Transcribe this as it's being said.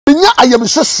Nya ayam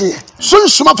sese.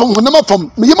 Sunsuma from honema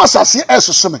from me yema sase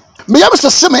esese me. Me yam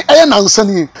sese me eye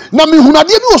nansani. Na me hunade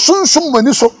bi osunsum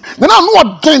mani so. Na na no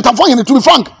odden tafo yene to be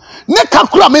frank. Ne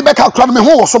kakura me be kakura me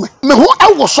ho wo so me. Me ho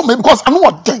awo so me because anu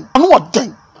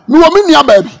odden. Me wo me nia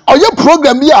ba bi. Oye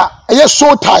program bi a eye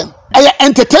show time. Eye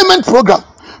entertainment program.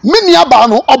 Me nia ba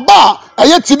no oba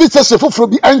eye TV station foforo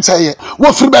bi encheye.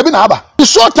 Wo free ba bi na aba. The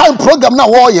show time program na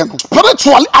wo ye no.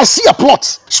 Spiritually I see a plot.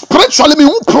 Spiritually me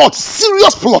who plot,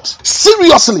 serious plot.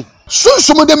 Seriously.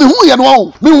 Sunsum de me hu ye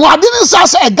no. Me hu ade ne sa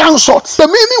a gunshot. De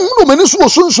me hu no mani so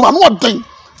sunsum anu odden.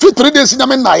 Fit 3 days na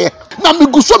me na ye. Na me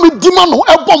guso me dima no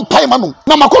e bom pai ma no.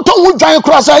 Na makoto hu dwan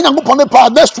kra sa Nyankopon ne pa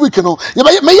next week no. Ye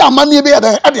me ya amane be e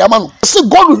de ama no. Say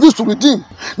God reveals to redeem.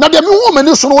 Na de me hu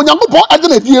mani so no Nyankopon ade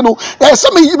na die no. E say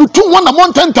me tu one na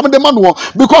mountain tam de ma no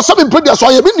because some previous so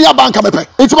ye be nua banka me pe.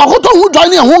 Enti makoto hu dwan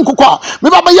ne ho nkokọ a me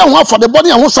ba be ye ho afọ de body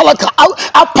ho salaka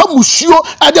apa musuo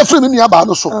e de free me nua ba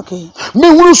no so. Okay. Me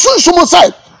hu sunsum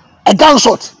side a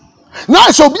gunshot.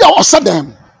 Na so bi a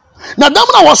osadam. Na dam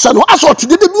na wasa no aso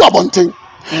tide de bi abonten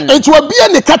enti wa bia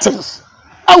ne curtains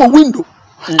awo window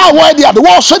awo dia de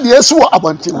wo so de esi wo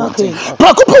abonten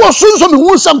prakopo wo sunso me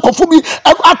hu sam kofo bi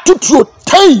atutro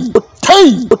tai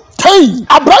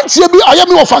abrantie bi oya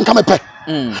me wo fanka mepe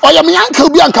oya me uncle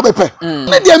bi anka mepe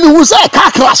ne dia me hu say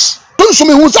car crash tunso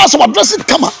me hu say so address it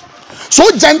kama so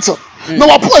gentle na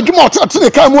wa po adwuma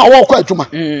otene kan mu a wo ko adwuma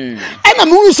na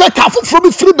me hu say car foforo bi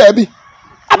free baby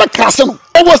aba krase no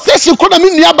o was station kro na me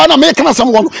nua ba na me kana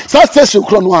sam wo no sa station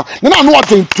kro no a na no what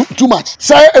too much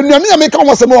say enuani na me kan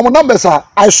wo sam wo numbers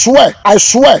I swear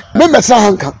me metra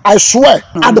hanka I swear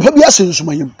adepa bi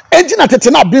asensumayem enti na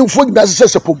tete na benfo gida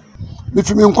sesepom me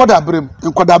fi me nkoda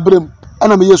brem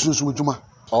ana me yesunsum djuma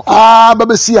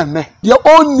baba si enne de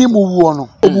onni mu wo no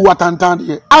obu watantan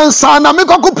de ansa na me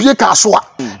kokopie kaso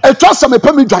a etwa se me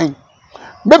pa me dwan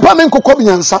me pa me nkokọ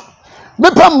biansa me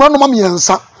pa mro no ma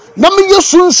miansa na me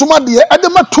yesunsuma de ede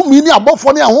matumi ni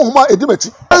abofo ne ahohoma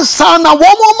edimati ansa na wo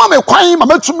mo ma me kwan ma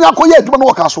matumi akoye adwuma no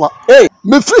wakaso a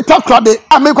me free takra de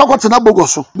ame kwakwote na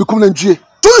bogoso me kum na ndwie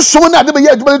sunsum na ade be ye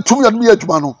adwuma ne tumi adwuma ye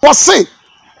adwuma no wo se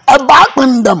e ba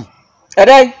kpendam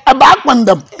edai e ba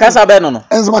kpendam kasa be no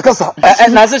enzuma kasa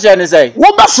na se che ne sei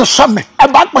wo ba hwehwe me e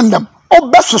ba kpendam o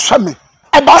ba hwehwe me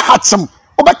e ba hatsem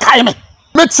o ba kai me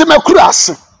meti makura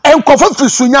ase enkofa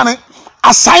fisunyane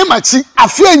asaimachi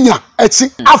afianya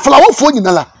echi aflawofo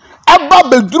nyinala eba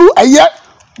beduru eye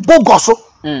bogoso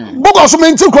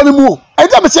menti kwani mu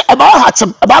eja me se eba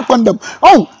hachem eba kwandam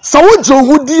oh sawoje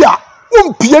ohudi a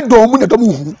wompie dom mu na dom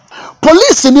hu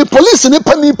police ni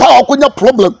pani pa okonya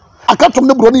problem akatom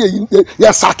ne bro ne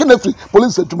ye sake na free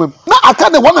police adwuma na aka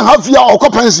ne 1.5 year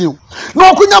okopansin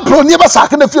na okonya pro ne be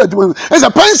sake na free adwuma is a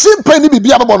pension pani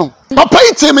bibia bebo no papa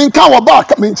ite me nka wo ba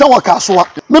me ncha wo kasoa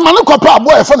me mane kopa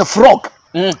abo e fa ne frog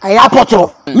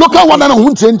apotro local one na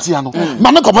huntentia no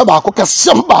mane kopa ba ko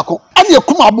kase ba ko ane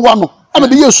ekuma abo no ame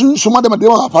de yesu suma de me de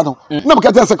apa no na me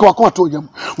kete se kwa kwa to yam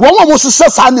wo mo sese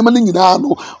sa ne me nyina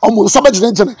no omo sabe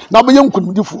gene na be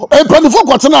yankunudifo e panifo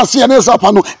kwotena ase ne sa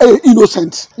apa no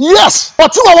innocent yes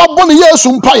but wa bo ne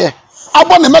yesu mpaye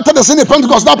abo ne Methodist ne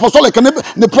Pentecost na apostolic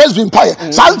ne Presbyterian mpaye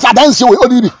sa dance we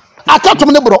odiri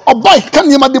akatom ne bro obai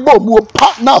kan yema de bo mu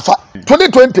pa na afa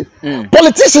 2020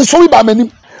 politicians so we ba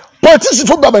manim politicians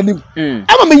so ba manim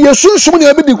ama me yesu sum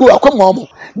ne be di go akomo mo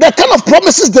the kind of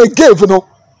promises they gave you know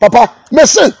papa me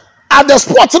say at the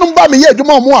sport no ba me ye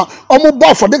adwuma mo a omo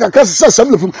ba for the kakase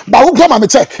assembly fum ba wo kama me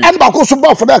check and ba ko so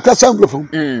ba for the kakase assembly fum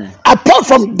apart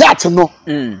from that no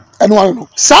anyone know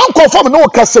sound confirm no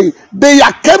kase they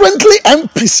are currently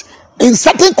MPs in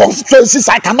certain constituencies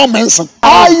I cannot mention.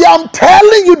 I am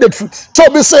telling you the truth.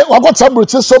 So we say we got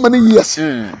celebrated so many years.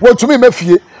 What to me me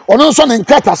fie. Ono so ne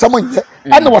nkata someone ye.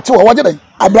 And what we waje den.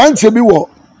 Abrantie bi wo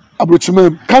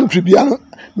abrochimam country bia no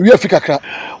we Africa kra.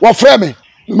 Wo frame me.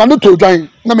 Manu to dwan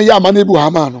na me ya amane bu ha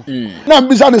ma no. Na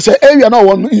mbisa ne say area na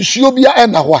wo no nsuo bia e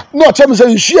na ho a. Na o chem say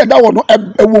nsuo da wo no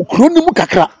e wo kro ni mu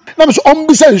kakra. Na me so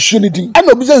ombisa nsuo ni din. E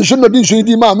na obisa nsuo no din nsuo ni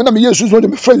din ma me na me yesu so de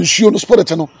me friend nsuo no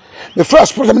spirit no. The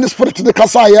first spirit me spirit the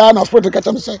kasa ya na spirit ka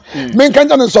chem say. Me kan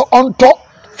jan so onto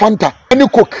Fanta, any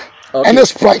Coke, any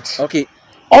Sprite. Okay.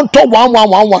 Onto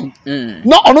 1111.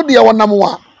 Na ono de wo nam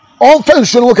wa. On fa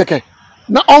nsuo no keke.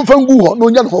 Na on fa ngu ho no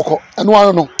nya no hoko. Eno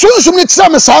ano no. Sunsum ni tsa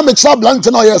me sa me tsa blank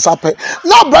na yes ape.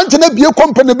 Na branch na bie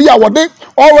company bi a wode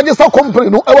already sa company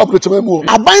no e wa prochema mu.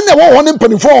 Aban na wo ho ne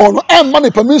mpanifo ho no e ma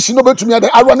ne permission no betumi ade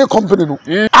arane company no.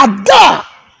 Ada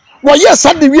Well, yes,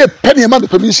 I did penny amount of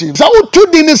permission. So, 2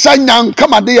 dinners and young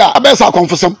come a day, I best I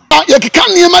confess them. You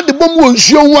can't hear the bomb will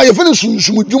show why you finish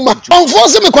with you.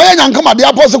 Unfortunately, McQuay and come at the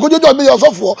apostle could you join me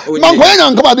yourself for? McQuay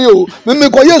and come at you,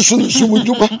 McQuay soon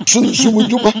with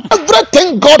you.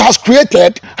 Everything God has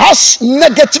created has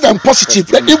negative and positive,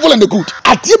 the evil and the good.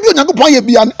 At the end of the point,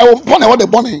 be an upon what the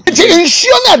bonnet. It's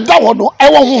ensure that one, I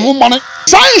want money.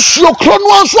 Science your clone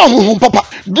one, Papa.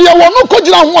 Dear one, no could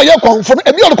why you come from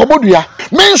a beautiful Comodia.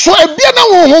 Men so a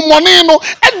biana money no,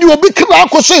 and you will be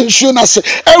cracko sense.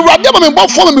 A radically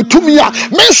bought for me to me.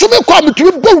 Men so me come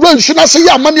to bull runshun. I say,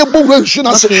 money bull runshun.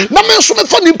 I say, no men so me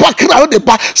funny pack out the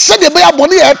bar, said the bear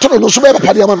money at Toronto, so better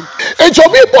Padiaman. And so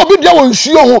me Bobby Dion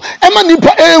show, and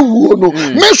Manipa no.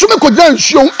 Men so me could then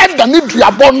show, and the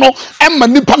Nidria Bono, and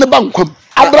Manipa Bankum.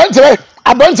 I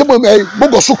brant him a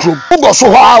Bogo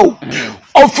so how.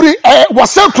 Of free was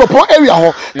sent to a area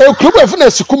hall, a club of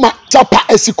Nesicuma, Tapa,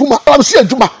 a Sicuma, I'm seeing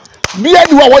Juma. Be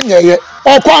any 1 year,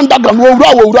 or Quandagan will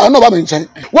row, no one say.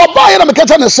 Well, by a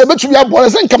catcher and cemetery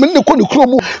boys and come in the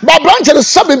Kunukumu, but branch and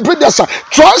 7 breeders,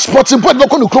 transporting Puerto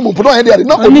Kunukumu, put on any.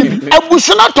 No, I wish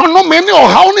not to know many or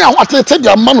how many what they take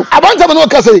your money. I want to know,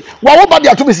 Cassie, what about the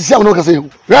Atomic Siam, Cassie?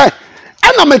 Right?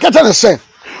 And I make a say,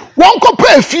 one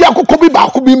compare Fiaco could be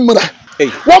back, could be mother.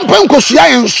 One penko sia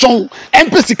en son,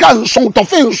 empesica en son,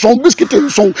 tofen son, biscuit en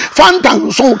son, fanta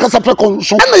en son, casape con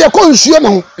son. And ya consume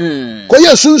no. Ko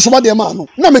ye sunsu ma de ma no.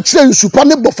 Na me kire nsupa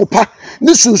ne bofopa,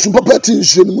 ne sunsu papa ti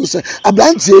nsuo ne mu se.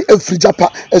 Abrantie afri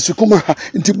japa, esukuma ha.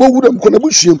 Nti bo wura mko na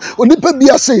buhiem. Onipa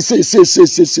bia say.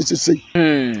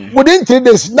 Within 3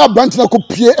 days na branch na ko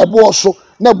pie ebo so.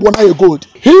 Na bona ye gold.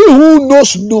 He who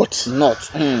knows not.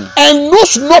 And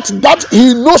knows not that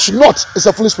he knows not is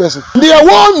a foolish person. They are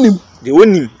warning. The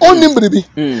onim baby.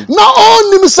 Now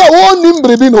onim say onim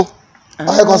baby no.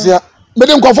 I can see. Me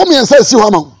dem conform yen say si ho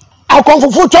ama.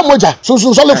 Akonfofo twa moja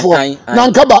sunsun solefo. Na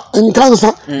nkaba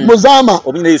nkansa mozama.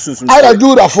 Obi na sunsun. Ira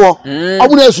jura fo.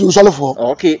 Obi na sunsun solefo.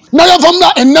 Okay. Na yan fam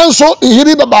na enanso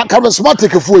ihiri baba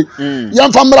charismatic fo.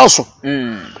 Yan fam raso.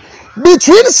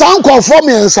 Between sound conform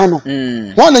yensa no.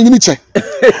 One na nyini che.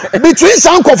 Between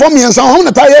sound conform yensa ho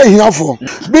na taye hia fo.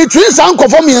 Between sound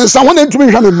conform yensa ho na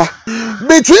ntumi hwa ne ma.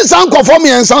 Between sound conform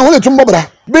yensa ho na tumbo bra.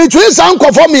 Between sound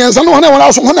conform yensa no ho na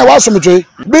waso metwe.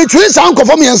 Between sound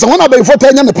conform yensa ho na be fo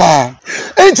tanya ne pa.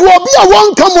 Enti obi a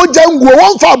won ka moja nguo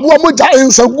won fa abo moja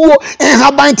ensa guo en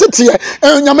haban tete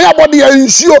nyame abode ya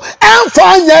nsuo enfa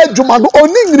anya adwuma no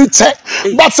oni nyiri che.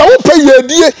 But so wo pay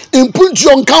yedie impunti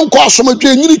on kan ko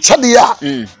asomdwe nyiri che de ya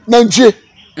na ntie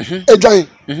edwan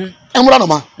emra no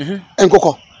ma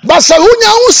enkoko. But so unya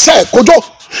hu se kojo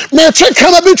me twe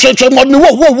kana bi twe modne wo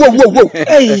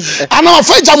ana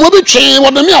afa jam wo bi twe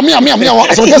wo de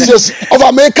me so yes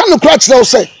over me kan kura kire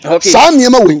say sa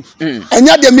niema we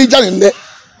enya de me jane nde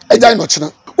ejan no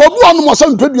kina obi onu mo so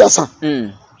ntwaduasa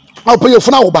apoye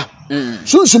funa wo ba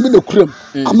sunsun bi na kuram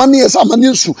amane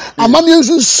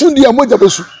nsu su dia moja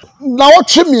besu na wo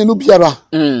twe me no biara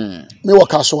me wo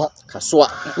kasoa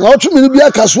na wo twe me no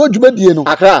biara kasoa dwumadie no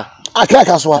akra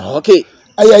kasoa okay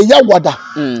aya yawada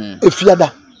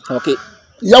efiada. Okay.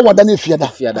 Yawada ne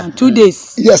fiada. 2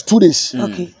 days. Yes, 2 days.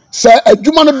 Okay. So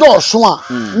adwuma no do so a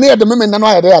na de meme nano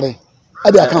ayade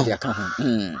ade aka.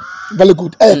 Very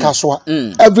good. Kasoa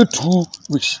every 2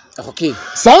 weeks. Okay.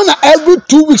 So na every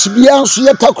 2 weeks bia nso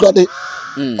ye takura de.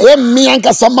 Me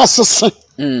anka sama sese.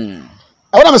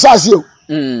 I wanna say you.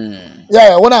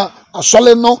 Yeah, wanna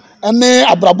asole no ene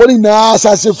abraboni na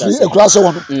asase free ekura se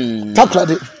wono takura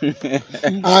de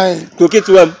ai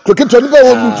kroketuam no go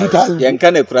won 2 times yen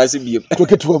kan ekura se biem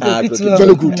kroketuam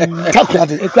very good takura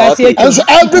de and so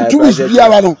every 2 weeks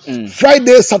bia no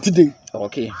Friday Saturday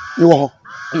okay you wo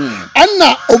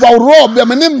anna overall bia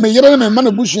me ne me yere me ma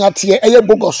na busu ate eye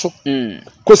bogoso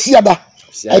kosiada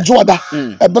ejoada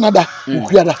ebenada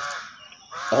ukuada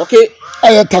okay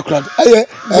aye takrad aye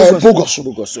bogoso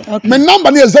my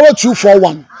number is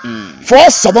 0241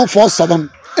 4747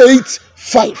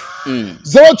 85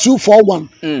 0241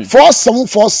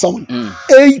 4747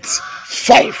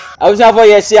 85 awusa for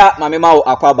yesia mame ma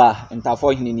akwaba ntafo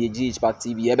hini ne ghpack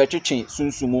tv e betwetwe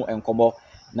sunsumu enkomo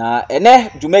na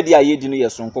ene dwumadi ayedi no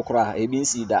yeso kokora ebi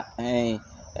nsi da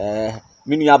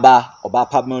minuaba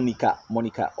obapa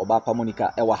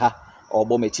monica ewa ha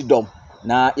obo mechi dom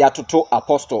na yatoto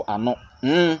apostle ano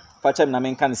fachem na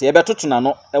menka ne se ye betoto na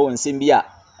no ewo nsem bi a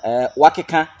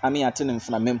wakeka ame ate ne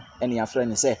mfuna mem ene ya frɛ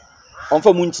ne se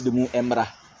onfa mu nchide mu emra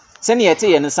se ne yete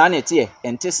ye ne sa ne yete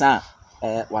ente sa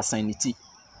wasan ne ti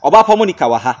obapa monica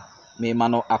wa ha me ma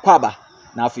no akwaba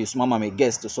na afi so mama me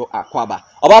guest so akwaba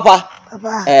obapa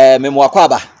Papa. memo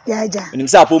akwaba Ya ja. nim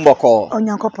say apomboko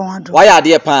Onyankopon ado. why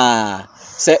ade pa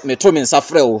say me to me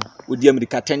nsafre o odi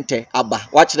america tente aba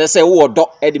wa kire say wo odo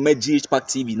e de ma ghpack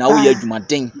tv na wo ye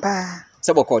adwumaden Pa.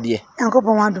 se boko de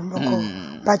Onyankopon ado boko.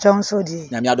 Pa chon so de.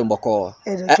 na mi ado boko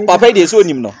Edo papa de so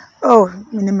onim no Oh,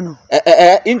 minim no.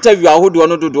 interview ahodo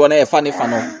no dodo na e fa ne fa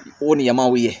no wo ne yama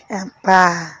wo ye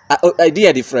Pa.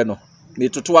 idea de frɛ no me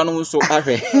totoa no nso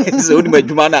ahwɛ sɛ onim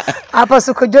adwuma na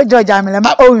Apostle ko Jojo Jamila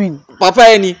ma Owin. papa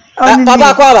ani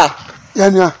papa kwaba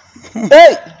yanya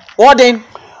hey warden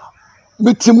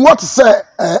metim what say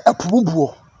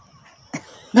apububuo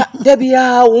na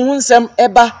debia wo nsɛm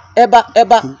eba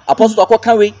apostle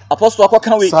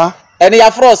akɔka we Sa. ɛne ya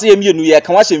frɔ sɛ yemienu yɛ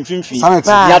ka wa hyɛ mfimfini Sanity.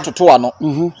 ya totoa no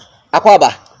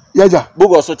akwaba yaja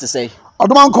bogo so te sɛ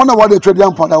odoma nko na wade twedi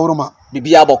ampa da woroma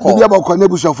bibia bɔkɔ na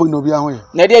busuafo ni obi ahoye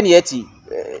na de ne yɛti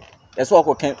ɛsɛ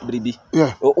ɔkɔka bribi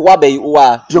yeah wa bɛyi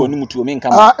wa onim tuo me nka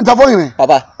ntafo yene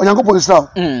papa onyankopon Israel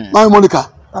my Monica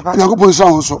onyankopon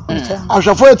Israel nso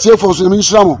ahwafo etiefo so me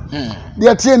nhyira mo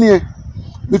de tie nie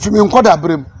me fi me nkoda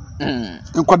brem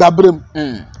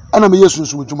ana me yesu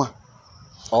nso djuma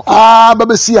okay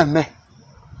babesi enne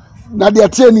na de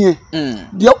tie nie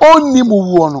de onni mu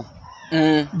wuo no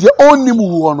de onni mu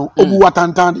wuo no obu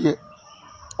watantan de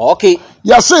okay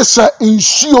ya se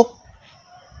nsuo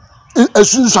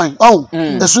esunsan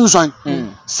esunsan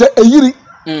se eyiri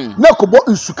na kobo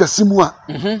nsukasi mu a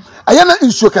aya na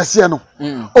nsuo kase no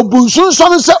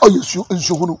obunsunsan se oyesu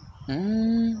nsuhunu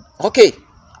okay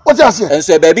what you say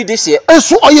enso baby de se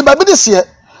enso oye baby de se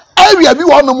area bi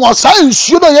wo no mo sa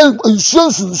nsuo na ye nsuo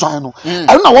nsunsan no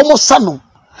na wo mo sa no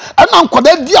na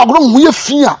nkoda di agoro ho ye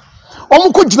fi a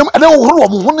omo ko ginam ene wo horo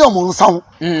wo ho ne omo nsa ho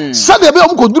se de be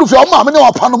omo ko duru fi omo amene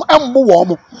opanom embo wo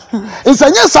mo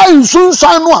nsanye sa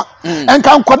nsunsan no a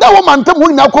enka nkoda wo mantem ho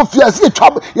nyina ko fi ase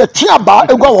ye twa ba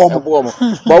egwa wo mo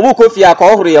bo wo ko fi aka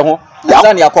ohoro ye ho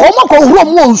san ya ko omo ko horo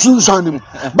mo nsunsan ni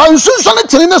ba nsunsan ne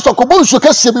tene ne sokobo nsuo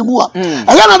kase be mu a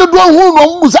eya na de do ho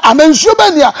no mo se anansuo ba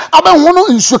ni a abe ho no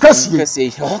nsuo kase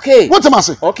okay what am I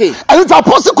say okay and it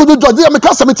apostle ko do jode me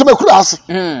kase me teme kura ase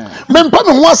me mpa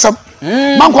me ho asem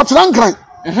man kwotena nkran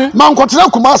man kwotena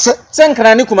kumase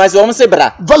senkran ni kumase o mo se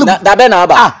bra da be na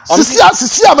aba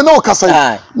sisi a me na o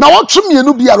kasa na wo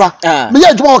twemienu biara me ye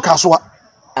adwuma o kaso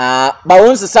a ba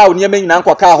won sesa o niam nyina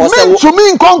nkoka ho se wo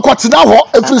tumi nkonkotena ho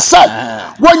efri say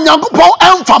wonyankopon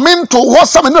emfa me nto ho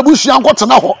se me na buhia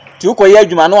nkotena ho ti uko ye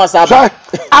adwuma no asa ba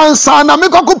ansa na me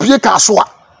kokopie kaso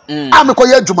a me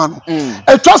koye adwuma no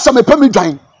etwa se me pa me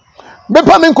dwan me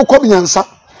pa me nkokɔ miensa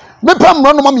me pa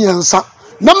mro no ma miensa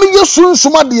na me yesu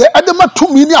nsuma de ede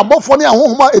matumi ni abofo ne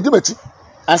ahohoma edimati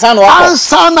ansa na wakɔ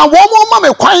ansa na wo mo ma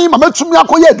me kwan ma matumi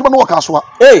akoye adwuma no wakaso a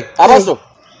abaso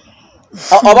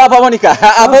Oba Monica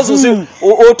abosu si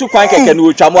o tu kwan keke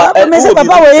no twa mo me se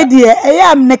papa we die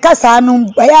eya me kasa no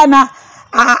eya na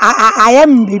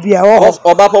ayam bibia ho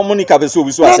Oba Monica be so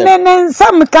bi so asem ne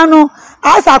nsam ka no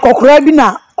asa kokora bi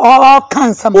na o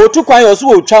kan sam o tu kwan yo so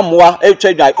o twa moa e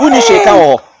twa dwan uni sheka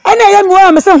ho ana eya me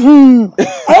wa me se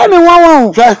eya me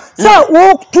wa so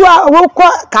wo tu wo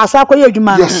kwa kaso akoye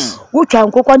adwuma wo twa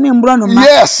nkokɔ ne mbro no ma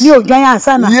ni odwan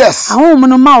ansa na ahom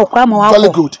no ma okwa ma wa very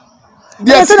good.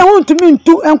 Yes, I want to mean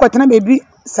two and quite a baby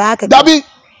sack. Dabi,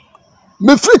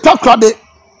 me free takrade.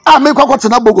 I make a quite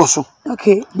an abogoso.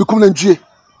 Okay, me come and G.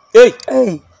 Hey,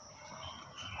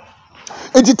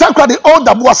 it's takrade all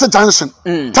the Boise Junction.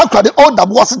 Takrade all the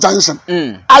Boise Junction.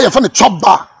 I have found a chop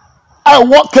bar. I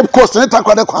walk Cape Coast and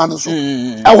takrade Quanaso.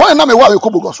 And why not me while you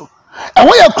cobogoso? And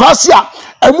when you cross here,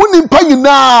 and when in Paying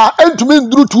now, and to me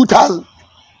drew 2,000.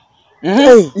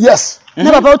 Yes,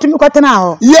 never about to me quite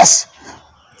now. Yes.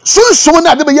 So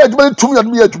na de be ye adwuma tum ya de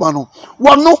be adwuma no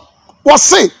wono wo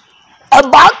se e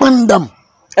back them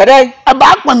edai e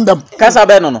back them kasa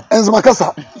be no enzema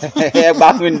kasa e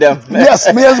back them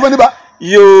yes me enzema ni ba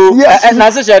you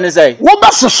na se share ni say wo ba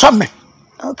hwehwe me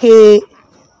Okay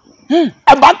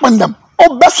e back them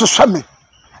o ba hwehwe me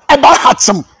e ba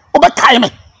hatsem o ba kai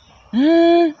me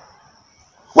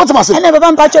what am I say ene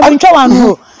baba mpacho bi ntwa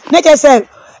wanu na je say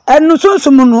enu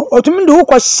sunsum no otumi de wo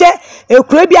kɔ hye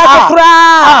ekura bi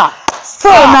akora so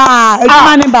na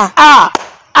eduma ne ba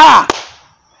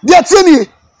de tieni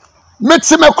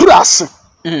meti makura ase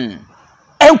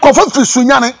enkofo firi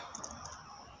sunyane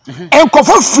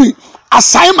enkofo firi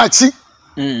asan machi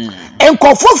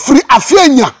enkofo firi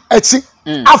afianya achi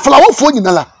aflawofo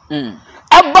nyinala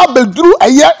eba beduru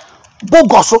eye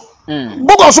bogoso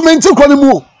menti kroni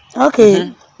mu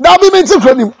okay da bi menti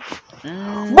kroni mu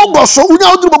Bogoso,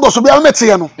 unya oduru bogoso bia mete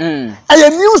ye no. Eye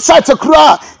new site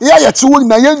kura ya ye te woni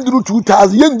na yenduru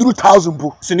 2000, yenduru 1000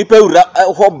 po. So nipa ura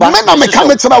ho ba. Me na me ka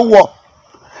metera wo.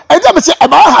 Eja me se e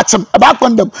ba hachem, e ba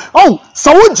kwandam. Oh,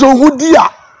 sa wo je ohudi a,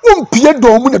 wompie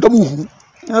dom mu na dom hu.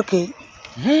 Okay.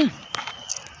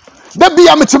 Da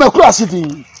bia mete me kura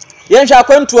asidi. Yen hwa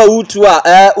kwantu a wutu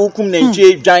a ukum na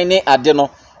ntwe dwan ne ade no.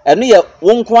 Eno ye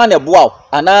wonko ana boa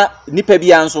ana nipa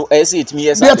bia nso ese etimi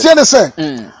yesa. Bia tie ne se.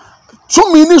 So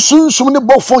mini sunsum ne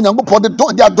bofo nyankopɔ de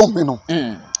don dia dom me no.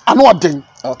 Ano oden.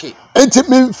 Okay. Enti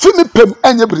me fi me pem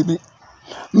anya bribi.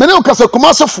 Me ne okase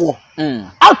komasefo.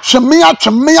 Atweme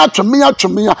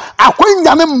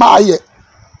akwanya ne maaye.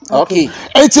 Okay.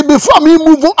 Enti before me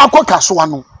move akokaso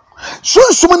ano.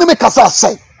 Sunsum ne me kasa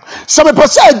sai. Se me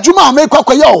pese adwuma me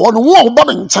kwakoye ho no wo ba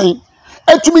me nchen.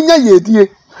 Etumi nya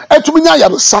yedie, etumi nya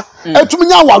yaresa, etumi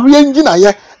nya aware engina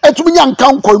ye. Etumi nya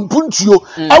nka nkompuntuo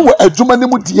ewo adwuma ne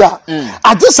mu dia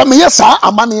ade se me yesa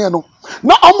amane no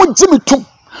na omo gimi tum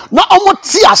na omo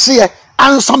ti ase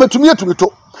ansa metumi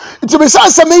etumito nti me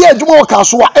se me ye adwuma wo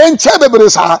kaso a enche bebere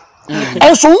sa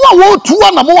enso wo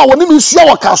tuwa na mo wa woni me sia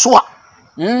wo kaso a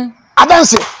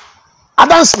adanse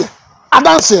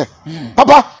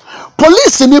papa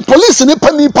police ni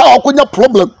pani pa okonya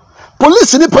problem.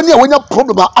 Police ni pani awanya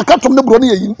problem akatom ne bro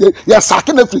ne ya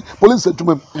sake na free police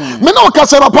adwuma me na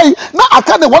okase papa na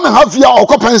aka ne 1.5 year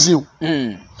occupancy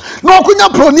na okunya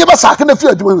pro ne ba sake na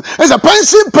free adwuma is a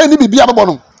pension penny bibia bebo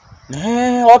no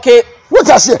okay what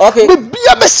I say okay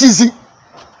bibia be sizi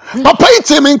papa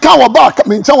ite me nka wo ba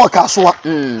me ncha wo kaso a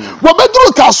wo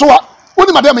beduru kaso a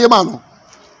woni madam ye ma no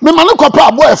me ma no kopa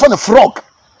abo e for the frog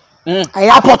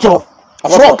apotro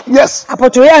frog yes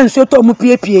apotro ya nso to mu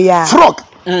piepie ya frog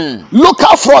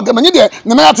local frog na nye de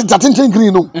na ya tintin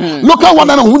green no local one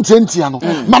na hu ntiantia no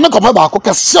ma ne kopa ba ko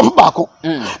kese ba ko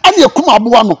ane ekuma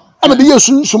aboa no ame de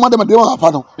yesu suma de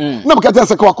apa no na me kete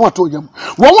se ko akwa to yam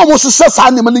won mo sese sa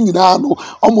ne ma nyina no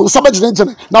omo sabe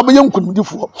gene na be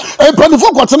yankunudifo e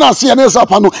panifo kwotena ase na esa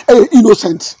apa no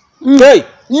innocent hey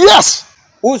yes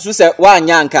usu se wa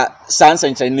anyanka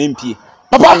sansanche na mpie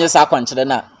papa anya sa kwankere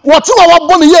na wotu wa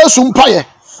wabo ne yesu mpaye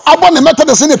abo ne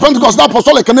Methodist ne Pentecost na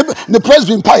Apostolic ne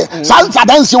Presbyterian mpaye sansa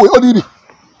dance we odiri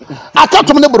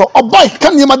akatom ne bro oboy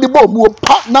kan yema de bo mu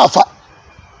pa na afa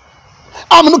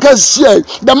amunu ka share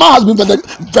the man has been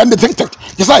vindicated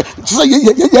you say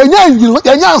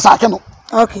ya nsake no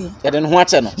okay ya de no ho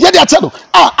ache no ya de ache no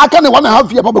aka ne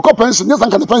 1.5 year public pension ne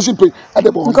sanka ne pension pay e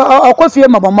de bo okofie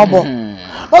mabomabo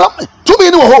tumi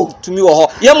ni wo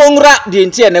ho ye mongra de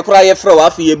ntie ne kora ye fra wa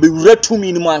afi ye bewura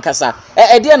tumi ni mu ankasa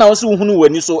de na wo se hunu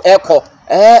wani so ekọ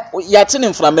ya te ne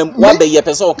mframam wa be ye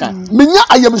pese o kan menya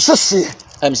ayemsese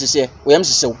we am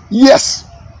sese yes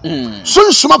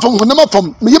sunsuma fam honema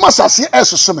fam me yema sase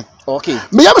esese me okay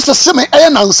me yema sese me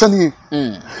nansani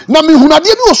na me hunade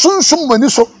bi o sunsum wani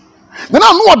so na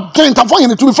no odwen tafo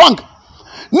yene to be frank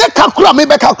ne kakura me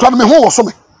be kakura me ho wo so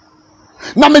me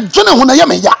na me dwene ho na ye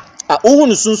me ya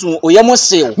ohun sunsun oyemo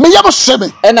sew me yemo se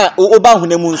me na o ba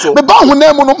hunemu nso me ba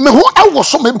hunemu no me ho ewo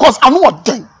so me because anu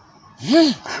odwen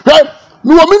right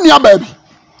me wo me nia baabi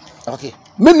okay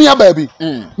me nia baabi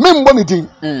me mbo ne din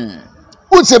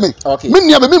unse me me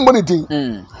nia me mbo ne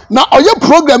din na oye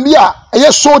program bi a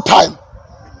eye show time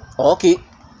okay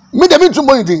me dem ntu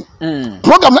mbo ne din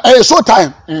program eye show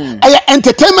time eye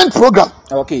entertainment program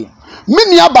okay me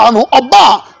nia ba no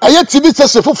oba eye TV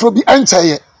station foforo bi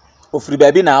encheye ofiri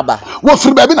baabi na aba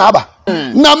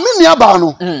na mini aba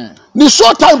no ni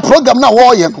short time program na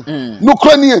wo ye no no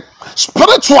kranie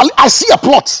spiritually I see a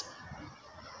plot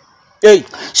hey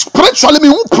spiritually me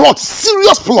who plot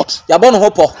serious plot ya bono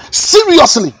hopo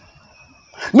seriously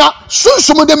na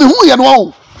sunsumo de me hu ye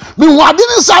no me hu ade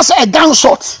ni sa a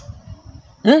gunshot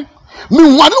me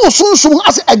hu ade no sunsumo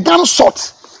as a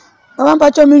gunshot baba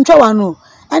mpacho mi ntwa wanu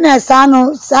ana sa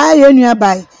no sa ye nua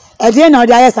bai ede na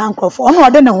ode ayesa nkofo ono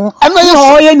ode ne ho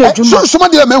no ye na djuma so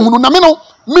de me hunu na me no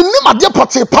minnim ade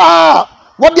pote pa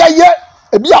wode aye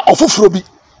e bia ofoforo bi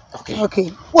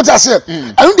okay what I say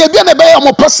and dey bia na be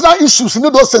your personal issues in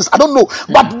those things I don't know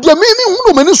but the me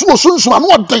hunu me ni so sunsun anu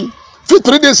odin fit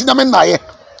 3 days na me na ye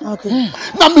okay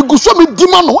na me guso me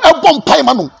dima no e bom pai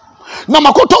ma no na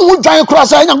makoto hu dwan kura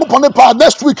sa nyankopon pa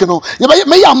next week no ye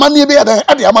me ya amane be e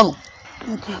de ama no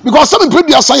okay because some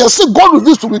previous say God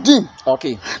reveals to redeem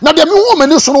okay now the me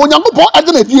woman is so onyankopon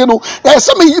ade na die no e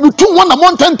say me you too one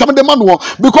mountain tem de man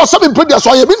because some previous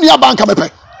say me nia banka mepe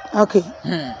okay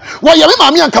why ya me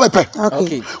mami anka mepe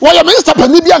okay why ya me sister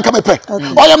pani bi anka mepe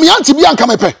or ya me auntie bi anka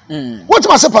mepe what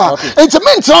ma say pa it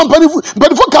mean tram pani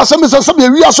but for ka say me say be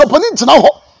wi aso pani ntina ho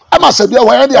ama se bia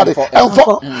wa de ade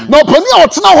enfo na opani a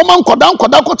otena ho man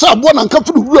koda ko ta abo na nka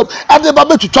furu wuram ade ba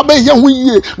betwitwa ba ye ho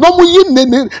yie no mo yi ne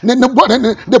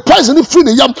the price ni free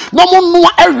ne yam no mo no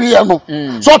awie no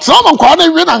so otena man koda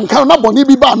na wie na nka na boni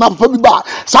bi ba na papa bi ba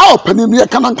sa opani no ye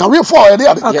kana nka we for de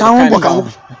ade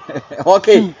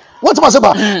okay what am I say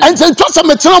ba and say just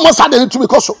me tena mo sa de to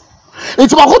because so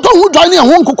it's about who join here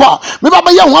won kokwa me ba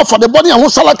ba ye ho for the body and who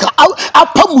salaka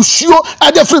apa musuo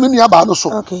e de free me nia ba no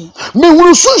so okay me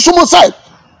hunu sunsumo side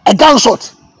a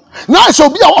gunshot na so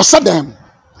bi a wose dem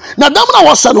na dam na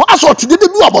wose no aso tede de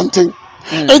bi abonten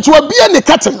enti wa bia ne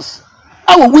curtains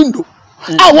our window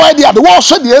our dia the wall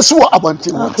shed yes wo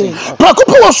abonten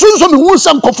prakopo wo sunso me hu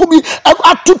sam kofo bi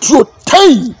atutro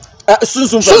tai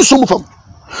sunsumo fam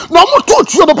no mo to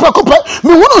tuo do prakopo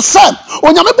me hunu sam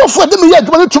onyame bofo de me ye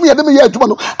adwuma no tumi ye de me ye adwuma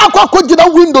no akwa gida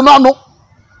window no ano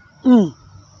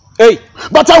hey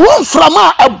but I won't from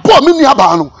a bomb in your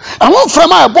barn. I won't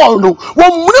from a ball no.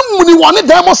 One money one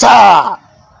demos are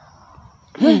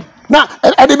now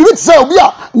at the minute say we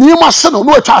are near my son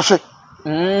no trash.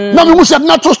 Now we must have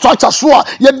natural structure so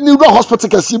yet new hospital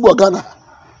can see Ghana.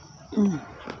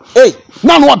 Hey,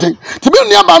 none one thing to be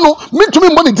near Bano mean to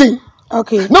me money thing.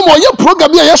 Okay. No more your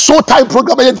program here, show time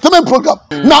program, entertainment program.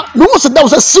 Now, no one said that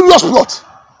was a serious plot.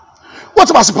 What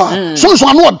about so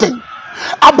one thing?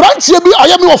 A branch here be I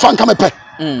am your fan come pay.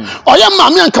 I am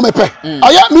mammy and come pay.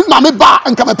 I am me mammy bar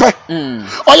and come pay.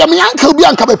 I am my uncle be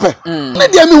and come pay.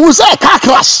 Let me who say a car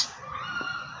crash.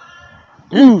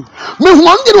 Me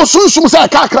one did was soon say a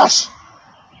car crash.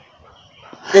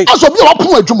 As of your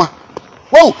poor Juma.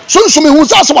 Well, soon me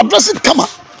who's also addressing come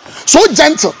so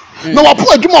gentle. No, I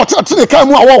put a Juma to the car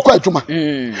I walk with Juma.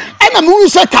 And I'm who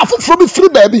say car from me free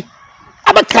baby.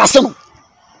 I'm a castle.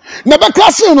 Never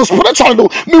classing no spiritual though.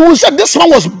 Me who said this one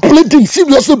was bleeding,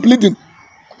 seriously bleeding,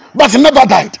 but he never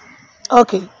died.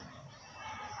 Okay.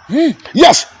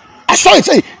 Yes, I saw it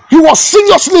say he was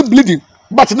seriously bleeding,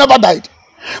 but he never died.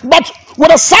 But with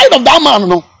the side of that man,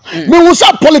 no, me who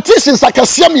said politicians like a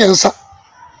semiansa.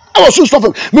 I was so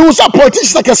stuffing. Me who said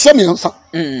politicians like a semiansa.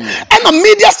 And the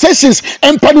media stations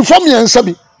and penifamiansa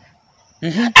be.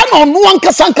 And on one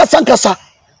kasa.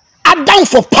 I down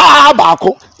for power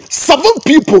bako. 7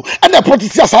 people and the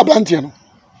politicians are blantiano.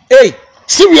 Hey,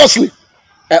 seriously.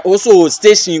 Also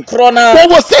station corona. What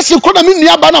was station corona mean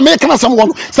near Bana making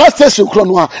someone? So station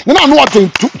corona. Then I know what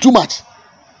too much.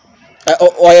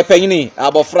 Or a penny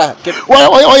abofra.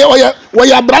 Why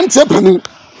you branch a penny?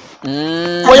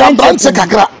 Why you branch a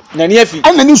kakra? Naniefi.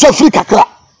 And the news of free kakra.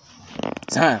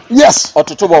 Yes. Or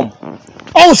to bomb.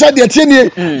 Oh, said the attorney,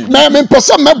 me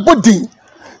person my body.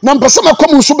 Na mpese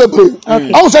makom so bebre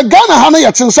I was a Ghana hana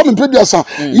ye tensam mpediasa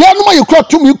ye no ma ye kura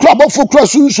tumi kura bofo kura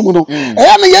sunsum no e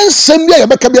ya ne ye nsem bia ye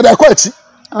beka bia da kwa ati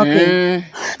okay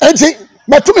enti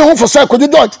matumi ho for say ko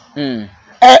dodge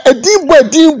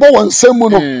edin bo won nsem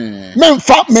no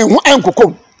memfa me ho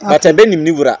enkokom but e benim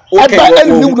ni wura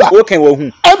okay wo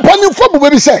hu empani fo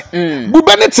bube bi say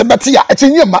bube ne tebete ya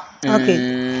etinye ma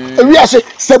okay ewi ase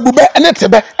se bube ne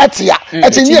tebe etia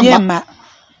etinye ma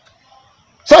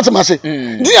so what am I say?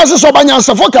 Dia se so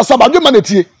banyansa for kasa badwuma na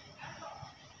tie.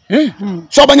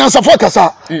 So banyansa for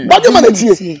kasa badwuma na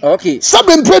tie. Okay.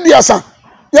 Sabe mpredia sa.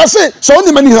 Ya se so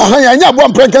oni mani han ya nya abo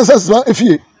mprekenses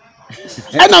efie.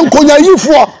 Ena nkonya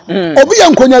yifo. Obi ya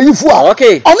nkonya yifo a.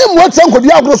 Okay. Oni mo tse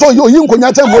nkodi abro so yi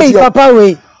nkonya tse mo tie. Papa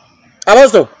we.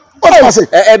 Abasto. What am I say?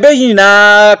 Ebe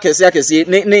yina kese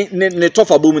ne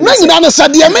tofa bomu na nyina na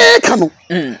sade me ka no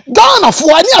Ghana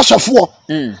fo ani ahwefo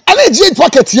ani je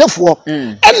pocket yefo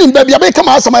ani ba bia be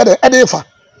kama asama de edefa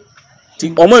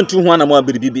ti omo ntu ho na mo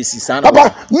abiri BBC sana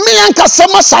papa me anka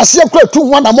sama sase akura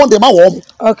tu ho na mo de ma wo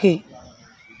okay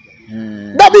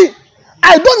Dabi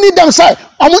I don't need them say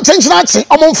omo chenchina che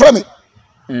omo mfra me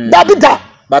Dabi da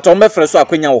but omo frɛ so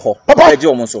akwanya wo ho papa je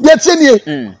omo so ye tienie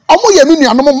omo ye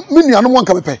minuanom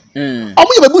nka mepe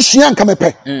omo ye babusua nka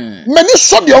mepe mani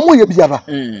so de omo ye biara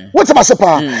what am I say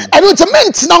pa I don't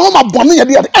meant na ho ma bone ye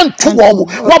de ento wo mo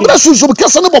wa bra sunsun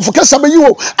kese ne bofo kese abayi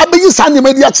wo abayi sa ne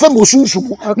ma di akere mo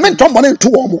sunsun men ton bone ento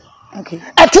wo mo okay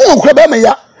ato wo kra ba me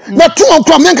ya na to wo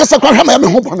kra men kese kwa hwa ma me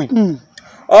ho bone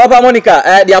Oba Monica,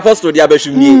 the apostle, the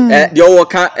abeshumi, the owo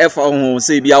kan efa ho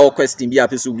say bia wo question bia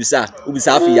peso ubisa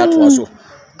afi ya to aso.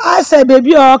 I say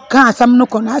baby o kan asam no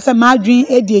kono asam adwin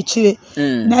e di ekire.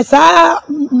 Na sa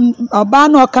oba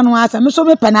no kan no asam so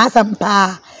me pe na asam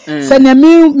pa. Se na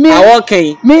me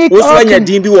awoken wo so anya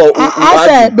din bi wo. I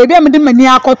say baby am de mani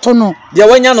akoto no. De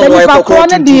wanya no wo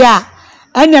ekoto dia.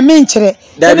 Anya me nkire.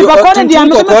 Se ni bakon dia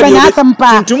me pe na asam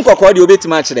pa. Tuntum kokko de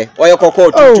obetima kire. Oye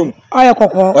kokko tuntum. Oye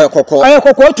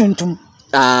kokko tuntum.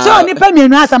 So ni pe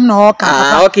mienu asam na o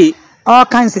ka. Okay. all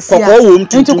kinds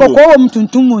of into cocoa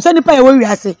tuntum send pa e we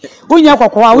wiase wonya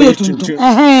cocoa a we tuntum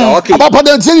okay papa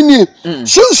den tin ni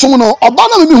sunsun no oba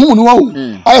na me hu no wo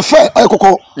e fe e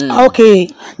cocoa okay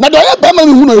na do ye ba ma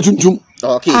me hu no tuntum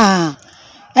okay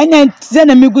enya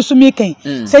zena migusu miken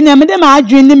senya me de ma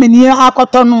adwen ne meni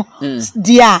akoto no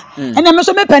dia enya me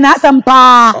so me pena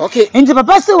asampa nti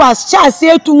papa se was chase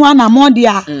etu wana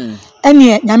modia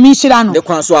ene nyame nhira no de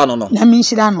kwan so ano no nyame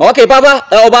nhira no okay baba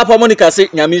oba pa Monica se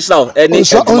nyame nhira o ene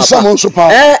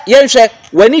yenhwe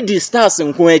wani di stars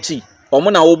nko achi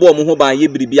omo na wo bo omo ho ban ye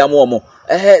biribia mo omo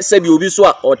se bi obi so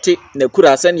a ote na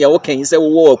kura se ne wo kan se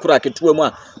wo kura ketewa mu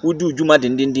a wudu djuma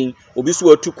dindindin obi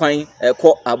so atu kwan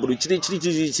ko aburu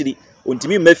chiri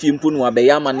ontimi mafie mpu no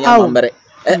abeya amane amambere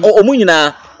omu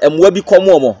nyina emwa bi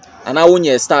komo omo ana wo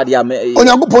nye star dia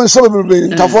Onyankopon se bebebe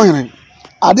ntafo hene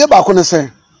ade ba ko ne se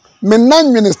me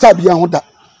nan nwene star bia ho da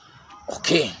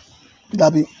okay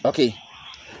dabi okay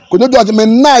ko do do me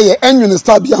naye enwene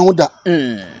star bia ho da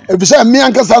efisha me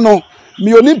ankasa no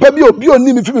mi onimpa bi obi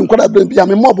oni mi fi mi nkwada brand bia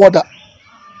me mobo da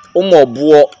o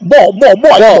mobo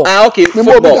okay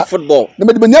football na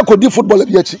me de nya kodi football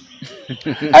bi achi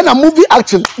ana movie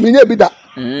action me nya bi da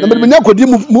na me de nya kodi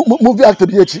movie actor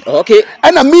bi achi okay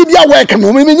ana media work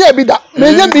no me nya bi da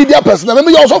me nya media person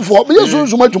me nya also for me nya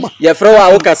sunsun adwuma ye frɛ wa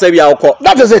wo kasa bia wo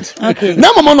that is it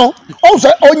na mama no o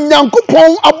say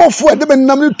Onyankopon abofo e de be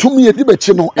nam tumi e di be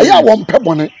chi no e ya wo mpe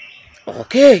bone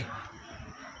okay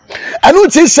anu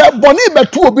ti se boni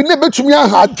betu obi ne betumi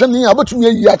aha adwene a betumi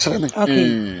ayi a kire me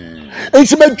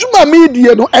ensi medwuma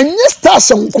media no enye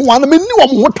stars nko an me ni wo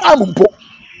mo time mpo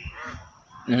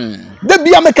de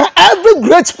bia me ka every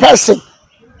great person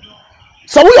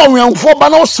so we are wenfo ba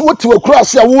na so ti wakura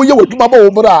se a wo ye wadwuma ba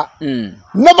wo bra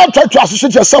never try to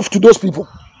associate yourself to those people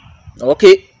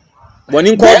okay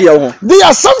boni nko dia ho they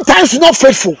are sometimes not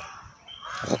faithful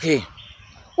okay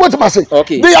what am I say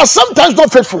okay they are sometimes not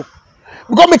faithful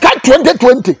because me can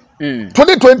 2020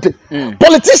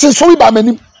 politicians for ba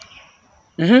manim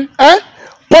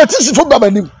politicians for ba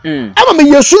manim ama me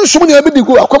yesunsum ne abi di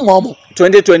go akwam mo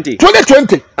 2020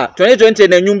 2020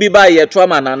 na nyum bi ba ye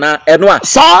trauma na eno a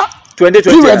sa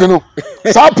 2020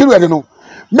 period no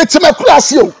me teme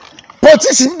class yo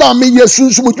politicians ba me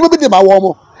yesunsum dum bi di ma wo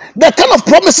mo the kind of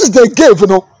promises they gave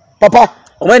no papa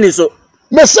o mani so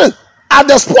me say at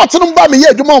the sport no ba me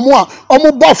ye dwuma mo a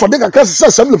omo ba for the kaka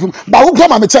assembly fum ba wo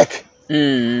kama me check I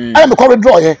am a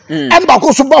corridor here and ba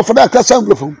ko so ba for the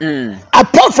assembly fum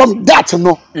apart from that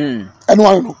no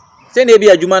anyone no say na bi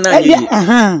adwuma na ye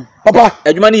papa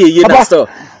adwuma na ye na still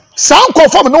sound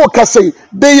confirm no can say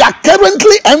they are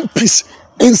currently MPs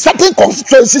in certain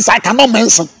constituencies I cannot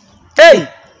mention hey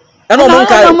I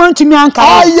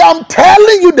am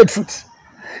telling you the truth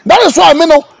that is why me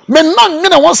no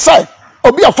one side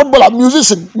or be a footballer,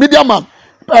 musician, media man,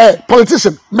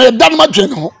 politician, may done my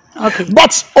general. Okay.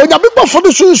 But on your people for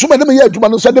the shoes, you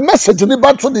said the message in the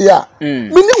back to the year.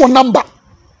 Meaning one number.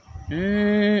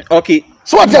 Okay.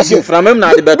 So what I say from him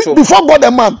now the better. Before God the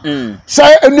man.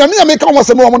 Say and you make was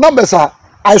a more numbers are.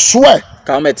 I swear.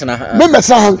 Come at na. Me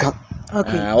metna hanka.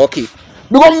 Okay. Okay.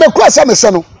 Because me class am say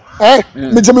no.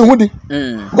 Me jemi hudi.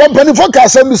 Go penny for ka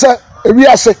say me say we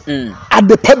are say at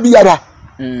the pabiara.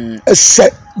 Ese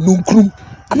nunkrum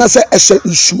ana se ese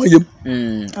nsumayem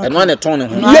eno ane ton ne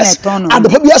ho yes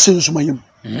adepa bia se nsumayem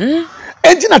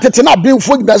enti na tete na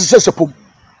benfo gida se sepom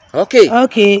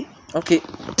okay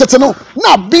tete no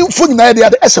na benfo gina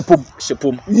de sepom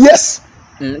yes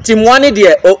team one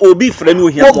de obi frɛ no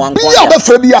ohia mo anko ya be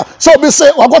frɛ bia so be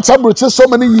say we got some so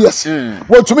many years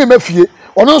what to me mafie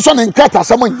ono nso ne nkata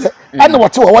asem nye ene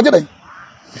wote wo wage den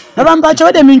baba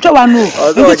mpacho de mintwa wa no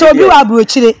nti obi wa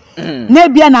abrochire na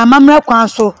bia na amamra kwan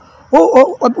so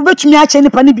obetumi a che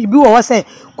nipa ne bibi wo se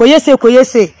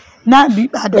koyese na bi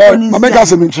adoni mama ka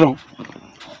se mintwa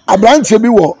abrantie bi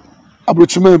wo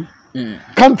abrochimam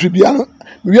country bia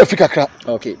we Africa kra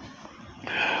okay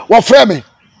wa frɛ me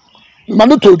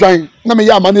manu to dwan na me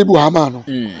ya amana bi ha ma no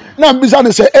na mbisa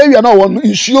ne se area na wo no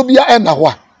nsuo bia e na ho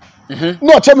a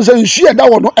no chem se nsuo da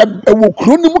wo no e wo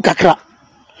kro ni mu kakra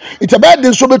it's a bad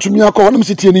day so betumi akọ na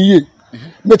msitie ni ye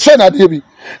me che na de bi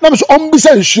na me so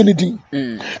ombisa nsuo ni din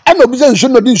and obisa nsuo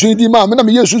no din nsuo ni din ma me na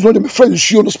me yesu so de me friend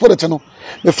nsuo no spirit no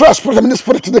me fresh spirit me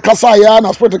spirit de kasa ya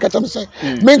na spirit ka cham say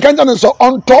me kan jan so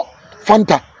onto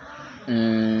fanta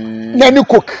na ni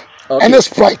coke and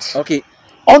sprite okay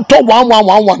onto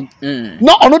 1111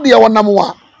 na ono de won nam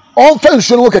wa on fa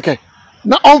nsuo no keke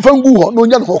na on fa ngu ho no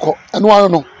nya no hokọ eno ano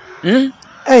no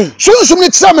Soon me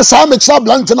some Sam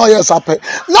Blanton or yes up.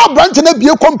 Now Branton be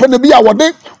a company be our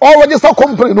day or register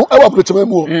company no ever put me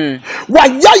more. Why,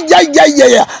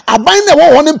 yeah. I bind the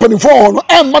 1 penny for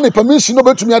and money permission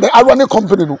over to me at the ironic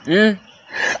company. No,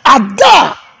 at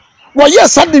that, why,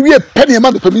 yes, Sunday we a penny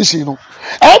amount of permission. No,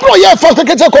 every year for the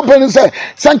kitchen company say,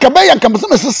 Sankabay and Campus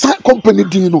company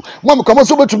dino. Mama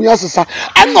comes over to me as a son.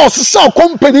 And no, sell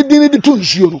company dino the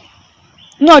tunes you.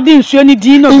 No, didn't you any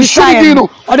Dino?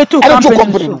 Or the two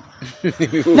companies.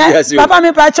 Papa,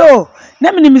 me pacho.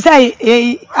 Let me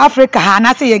say Africa, and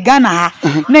I say Ghana.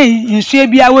 Nay, in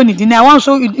Shabia, when it didn't. I want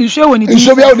so you show when it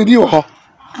should be out of you.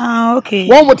 Ah, okay.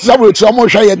 One would say, I'm more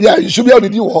shy. You should be out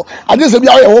of you. I just be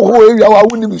out of area. I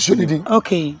wouldn't be sure.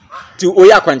 Okay. To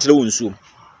Oyaquantlo Unsum.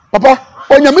 Papa,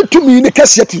 when you meet to me in the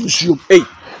cassette, you shoot. Hey,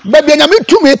 but when you meet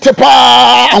to me,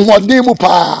 Tepa and what name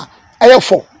pa. I have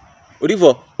four.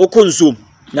 Oliver, O consume.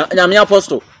 Nyame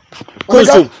apostle.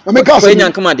 Consume.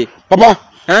 Kamade. Papa.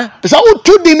 Huh? Is that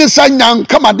 2 dinners and young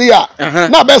Kamade?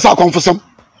 Now best I confess him.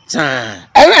 And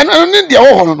in the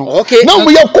okay. Now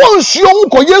we are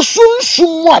consumed. Yes,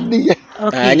 soon what the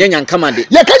young Kamade.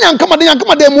 You can't come at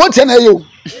them. What and you?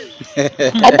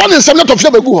 Upon the summit of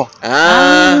Shabago.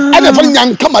 And if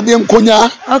young Kamade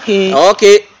Konya.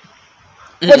 Okay.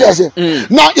 What does it?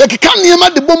 Now you can't hear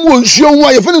the bomb will show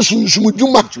why you finish with you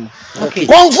much. Okay.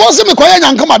 One for some quiet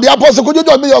and come at the apostle. Could you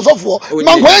do me yourself for?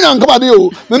 Manquay and come at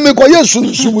you. Make quiet soon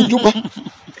with you.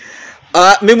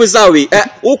 Memusawi,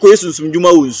 Oko Sum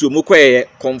Juma Usu, Mukwe,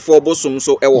 comfort bosom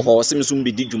so ever horse, Simsum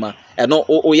be Dijuma, and no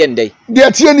Oyende.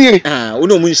 Dear Tierney,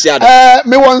 Uno Munshad,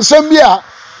 me one Sambia,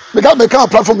 because they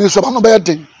can't platform you so I'm not bad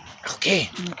thing. Okay.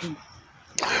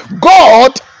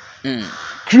 God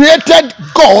created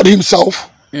God Himself,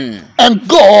 and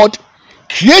God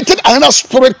created another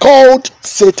spirit called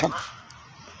Satan.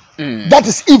 That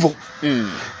is evil.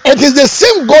 It is the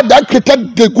same God that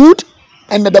created the good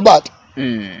and the bad.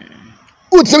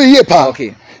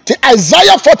 Okay. To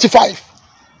Isaiah 45,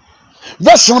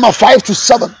 verse number 5 to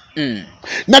 7.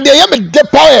 Now they have a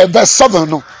depa verse 7.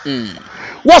 No.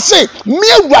 What say?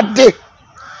 Me wade,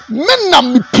 me na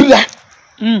me pira,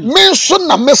 me so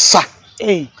na me sa.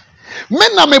 Me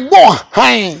na me bo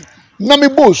han, na me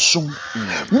bo sum.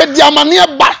 Me di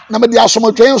amane ba, na me di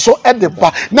asomotwen so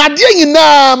edeba. Na de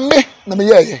nyina me na me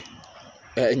ye.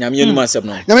 Nyame enu masem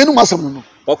no. Nyame enu masem no.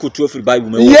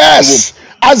 Bible. Yes,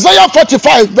 Isaiah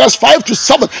 45, verse 5 to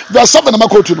 7. Verse 7, I'm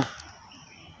going to know.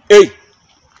 Hey,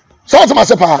 so what's my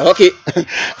sepa? Okay,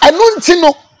 I don't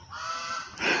know.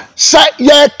 Say,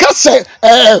 yeah, Casse,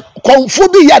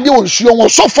 confobi yadi on Sion,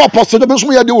 so far past the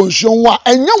Muslim yadi on Sion,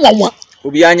 and young one.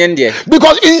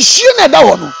 Because in Shina,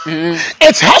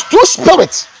 it has 2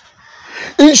 spirits.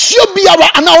 In Shibiara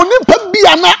and our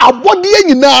Nipabiana, a body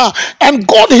and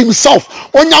God Himself.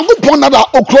 On Yanguponada,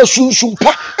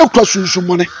 Okrosunsumpa,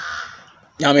 Okrosunsumone.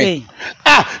 The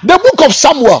book of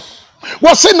Samuel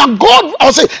was saying that God,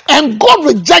 and God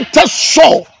rejected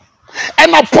Saul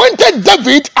and appointed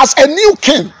David as a new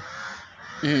king.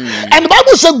 And the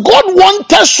Bible said God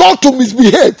wanted Saul to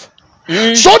misbehave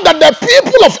so that the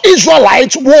people of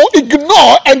Israelites will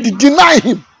ignore and deny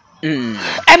him.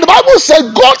 And the Bible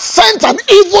said God sent an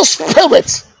evil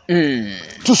spirit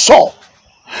to Saul.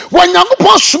 When you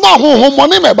go small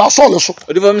money me ba Saul so.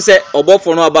 Odifom say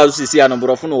obofo no about sisi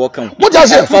anobrofo no work. What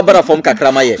does it? Fabara from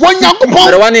kakrama ye. When you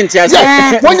go one in tiase.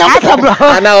 When you go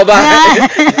ana oba.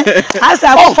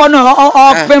 Asa obofo no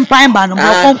o pempan ba no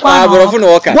obofo no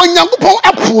work. When you go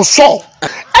apple Saul.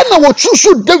 And now choose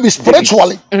David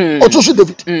spiritually. Or choose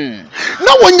David.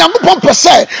 Now when you go per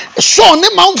se, so ne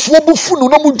man for bufu no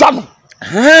mujano.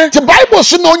 The Bible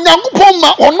says no nyankopon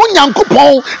ma ono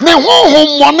nyankopon ne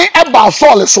honhom money eba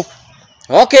Saul so.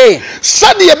 Okay.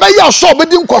 Said ye be ya so be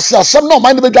din kwase asem no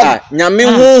man be dwan. Nyame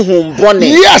honhom bone.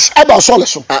 Yes, eba Saul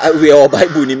so. We are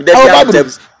Bible nim.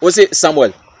 That was it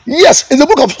Samuel. Yes, in the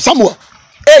book of Samuel.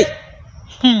 Hey.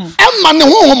 Emma ne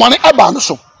honhom money eba no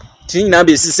so. Tin na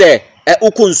be say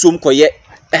ukonsum koye.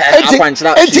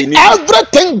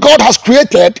 Everything God has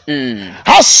created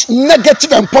has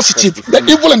negative and positive, the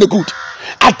evil and the good.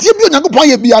 At the end of the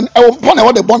day,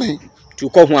 the bonnet.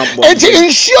 It's in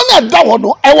that one.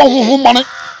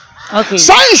 Okay.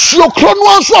 Science your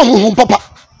chrono papa.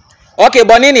 Okay,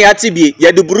 Bonini Atibi,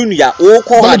 Yaduburunia, O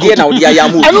Kodia now,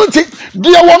 Yamu. I don't think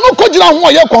there were no Kojila who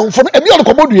are from a beyond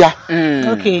Komodia.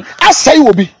 Okay. I say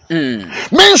will be.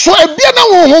 Men so a Biana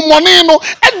Moneno,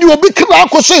 and you will be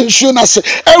Krakos, Shunas, a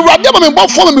Radam and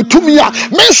for me to me.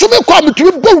 Men so may come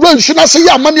to Bowen, Shunas,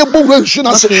 Yamania Bowen,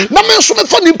 Shunas. No men so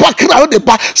funny pack out the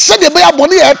back, said the Bear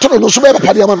Bonnie to the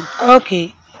Padiaman.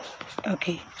 Okay.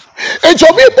 Okay.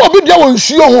 Echobi obi dia won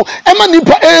nsuo ho ema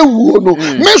nipa ewuo no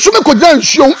me so me kogya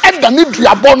nsuo ho eda ne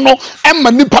duabɔ no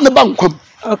ema nipa ne ba nkwam.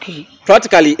 Okay.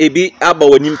 Practically ebi aba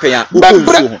wonim pen a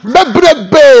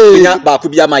bebrebe ya ba ko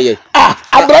bia maye.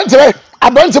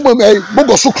 Abrante mo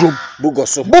bugoso krom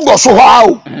bugoso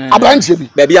ho abrante bi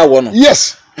ba bia wo no.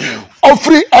 Yes.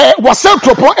 Ofri wase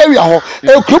kropon area ho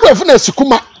ekrobo efi na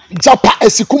sikuma japa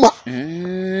esikuma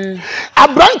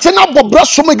abrante na bobra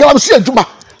so me galam si adwuma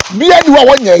bia di wa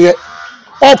wonyeye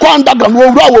okwa underground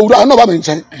wo wura na ba me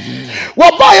nchen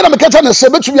wo ba ye na me keta na se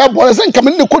betu bia bo se nka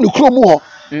me ne ko ne kromu ho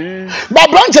ba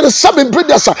branch the seven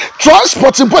brothers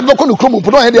transport import no ko ne kromu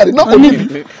po no ye dey no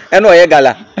obi eno ye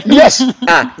gala. Yes.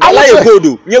 Ala ye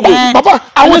kodu nyego papa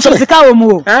awo sika wo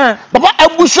mu papa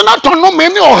abusuna ton no me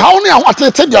ne o hawo ne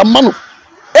atete dia ma no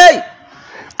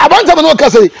abanta me no ka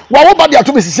say wa wo ba dia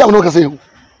to be sisi am no ka say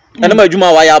eno ma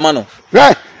adwuma wa ya ma no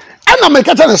ana me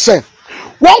keta ne say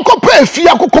won ko pa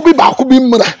afia akoko bi ba ko bi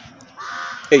mmra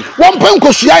won pen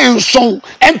ko sua enson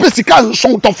empesika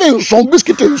enson tofe enson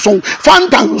biscuit enson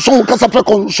fanta enson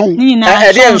kasapreko enson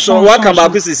de enson wa kan ba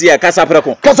ko sisi ya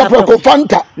kasapreko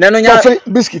fanta tofe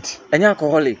biscuit enya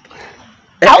alcoholic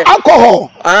alcohol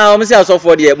o me say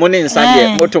asofo de mo ne nsa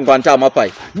de mo to kwanta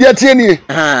amapai de tie ni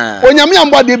onyame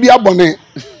ambo de bi abone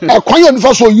ekwan yo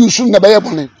nifa so use na be ye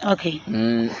bone. Okay.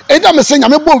 Eda me say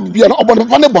nyame bo bibia no obone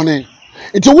fa ne bone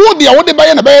iti wo de wo de be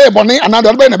ye na be ye bone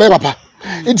anada be na be papa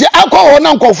iti alcohol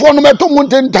na nkofo no meto mu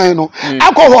ntentan no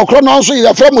alcohol kro no so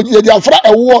ye fra mo ye dia fra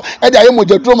ewo e de aye mo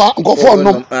jadroma nkofo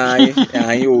no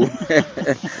ayi o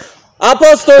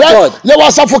Apostle God ye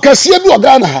wasafo kase bi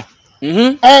ogana ha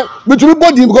betumi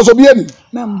body because obi ani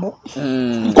membo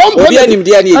obi ani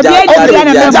mdia ni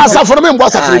ja asafo membo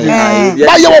asafo bi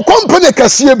ba ye wo company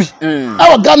kase bi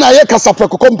e ogana ye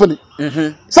Kasapreko company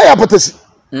say apotesi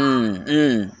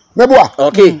meboa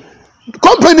okay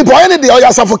company boy any dey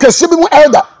asafo kase bi mu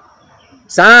elder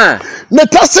sa me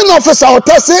testing officer o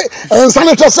test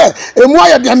sanitary say emu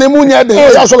aye de na emu nya de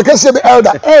ya so kase bi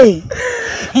elder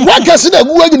what kase na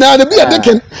gu agina na bi ya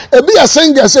deken e bi ya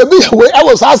singers e bi we I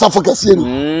was asafo kase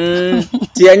ni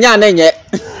ti enya na nye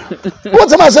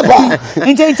what am I say pa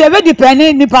inte be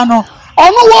depend nipa no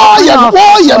ono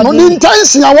wo ye no ni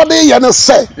intention a wo de ye no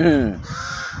say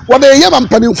what they hear man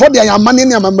for their money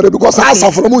near memory because I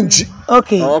suffer from munchi.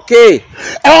 Okay.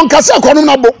 On kase kono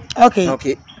na bo.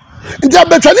 Okay. Ntia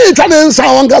betani itane nsa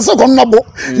on kase kono na bo.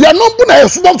 Ya no bu na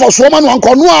yesubo for so man wan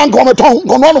kono an ko meton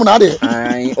kono no na de.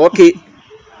 Okay.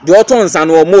 The oton nsa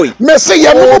no moy. Me say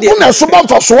ya no bu na yesubo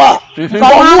for so a.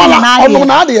 Kono ala ono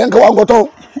na de nka wan koton.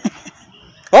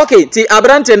 Okay, ti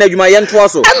abrante na adwuma ye nto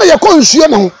so. Ana ye ko nsuo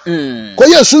ne ho. Ko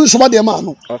ye sunsuba de ma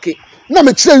no. Okay. Na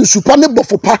me kire nsupa ne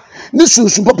bofopa ne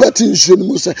sunsupa pati nsuo ne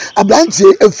mu se abrantie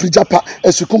afrijapa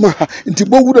esikuma ha nti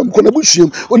bowuram ko na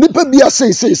buhiem onipa bia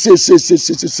sei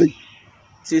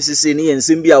ni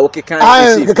ensem bia wo keka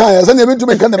keka ya se ne bintu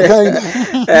me kan na me kan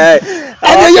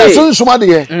anya ya sunsuma de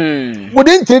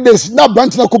within 3 days na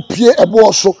branch na ko pie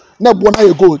ebo so na ebo na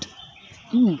ye gold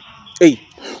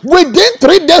within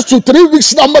 3 days to 3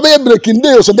 weeks na mba be breaking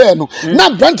day so there no na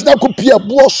branch na ko pie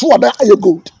ebo so na ye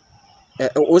gold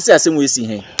o se asem we si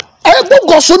he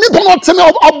bugoso ni pono teme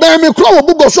oban me kro wo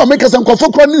bugoso make sen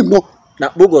kofo kro ni no na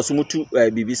bugoso mutu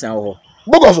bibi san ho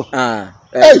bugoso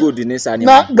good ni sa ni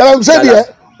na galam say de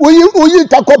uyi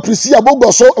takọ prisia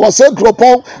bugoso wa say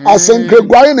kropon asenkre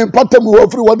gware ne patam wo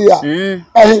free wo dia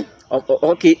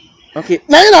okay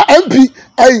na ina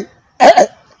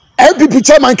MP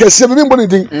chairman kese bi mboni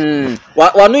din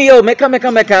wa no ye o meka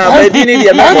ba di ni de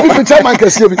MP chairman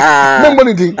kese bi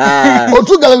mboni din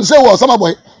otu galam say wo sama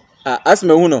boy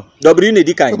asme hu no dobri ne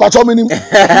di kan ba cho menim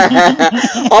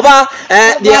oba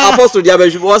the apostle dia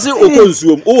be wo se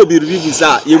okonsuom o bi review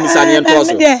sa ye musa ne ento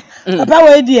so papa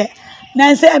we die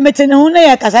na se metene hu na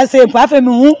ya kasa se po afa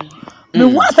me hu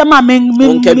asama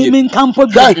men campo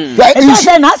bi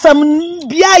e na asam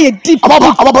bia ye deep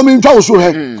ababa me ntwa wo so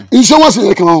he insurance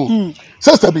ye kan ho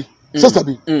sister bi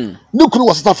nukunu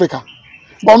was South Africa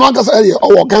bono ankasa area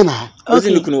o Ghana o si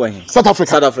nukunu wa he South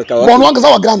Africa bono ankasa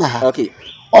wa Ghana okay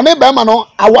Oni bema no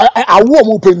awo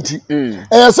mu penti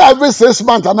say every 6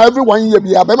 months and every 1 year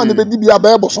bia bema ne bedi bia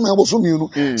be boso mienu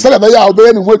say be ya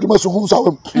obey ne ho adwuma so hu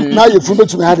sawam na ye fu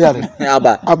betumi ade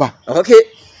aba okay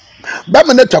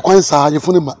bema ne twakwan sa ye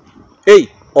fu ne ma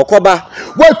okoba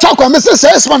we twakwan me say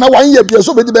 6 months na 1 year bia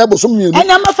so bedi be boso mienu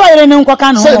ena ma fa yere ne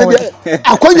nkoka no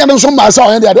akwanya ne so ma sa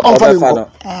on de on fa ne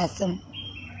asem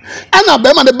ana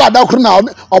bema ne bada kru na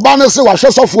oba no se wa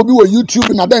hwe sofo bi wo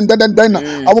YouTube na den na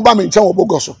oba me nchen wo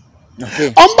bogoso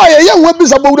omba ye ye ho bi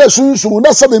sa bowura sunsun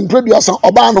na se be producer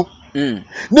oba no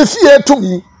ne fie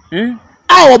tumi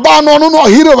a oba no no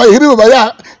hero ba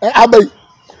ya abai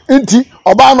enti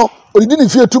oba no odidi ne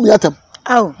fie tumi atam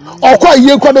aw okwa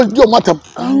yie kwa no di omatam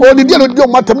odidi no di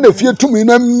omatam na fie tumi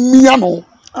na mia no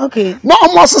okay na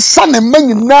almost san and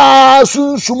man na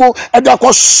sunsumo e da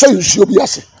ko sensuo bi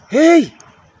ase hey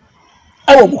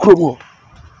awo mukromo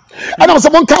ana so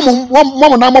mon ka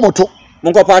mo na momoto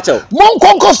mon ko pa chaw mon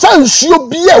konko sensuo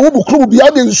bi a wo mukromo bi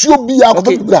a de nsuo bi a ko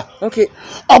bibra okay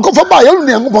akofo ba yelu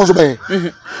ne ngopon so be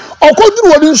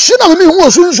okoduru wodi nsu na me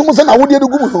hu sunsumo se na wo de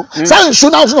gumu no sensuo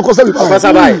na so ko sa bi ba ko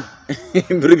sa bai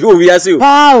bribi o wi ase o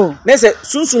wow ne se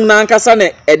sunsun na ankasa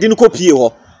na edi no ko pie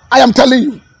ho I am telling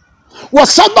you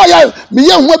wasaba ya me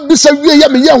ye ho bisa wie ya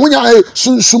me ye ho nya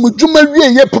sunsum dwuma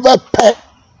wie ye pepe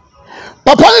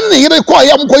papa ne yire ko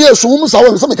ya mko ye sunum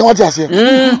sawo se me kan wati ase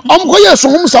amko ye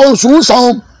sunum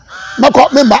sawo meko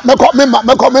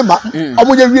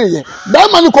amu ye wie ye da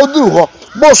ma ne ko duru ho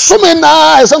bo some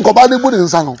na ese nko ba de bu de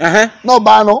nsa no na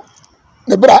ba no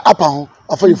ne bra apa ho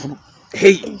afa yefunu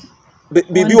hey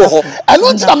bibi wo ho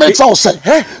anu ti na me tell say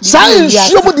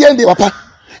science yo bu de ndi papa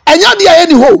enya de ya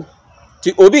ni ho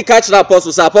ti obi catch na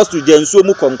apostle jansuo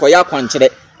mu konkoya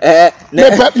kwankyere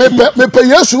me pe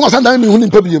yesu no san dan mi hu ni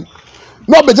pa biem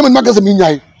no obejema ni magase mi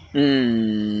nyai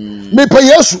me pe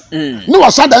yesu ni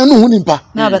wasan dan no hu ni pa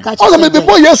o me be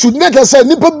bo yesu ni ke say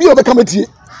ni pa bi obeka matie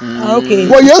okay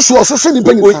bo yesu ososo ni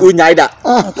pa ni o nyai da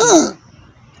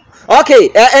okay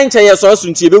enche ye so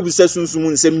ntie bebusa sunsumu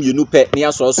nsem mienu pe ne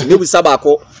aso so bebusa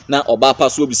baako na oba pa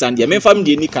so obisa ndie memfam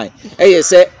de ni kan eye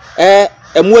se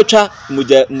emuatwa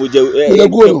muja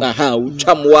aha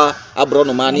utwamwa abro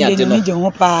no ma ne ate no je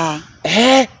ho pa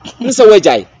nse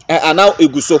wajai ana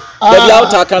eguso da bia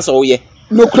uta kan so ye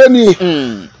no krani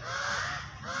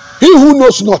he who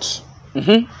knows not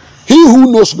he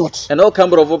who knows not and all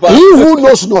camber of he who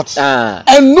knows not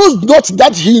and knows not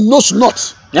that he knows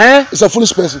not is a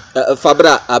foolish person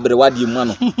fabra abrewadi mu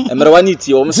ano emrewani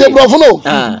ti o mse brofo no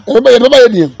everybody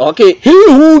dey okay he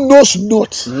who knows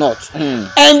not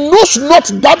and knows not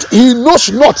that he knows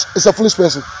not is a foolish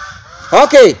person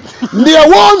okay they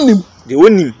warn him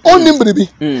onim bribi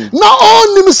na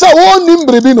onim say onim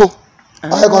bribi no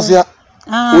ayi ko sia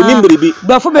onim bribi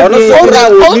gbafo be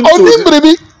onim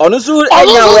bribi onusu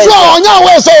onya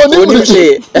we say onim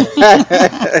bribi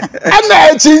ana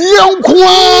etinye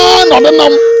nkoa no de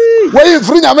nam we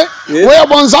free nyame we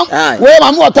bonsam we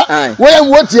mam water we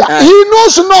mwotia he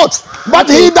knows not but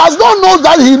he does not know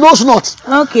that he knows not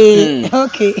okay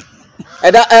okay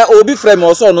eda obi frame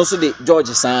also no so de George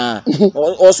san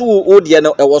also wo de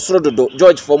no e wosoro dodo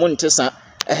George for mo ntesa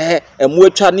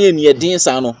emuatwa ne eni edin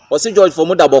san no o se George for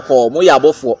mo daboko mo ya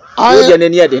abofo wo de ne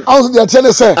ne edin also de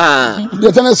tell say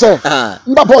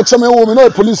mbapa o cheme wo me no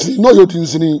police no yo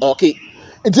dinsini okay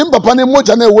enti mbapa ne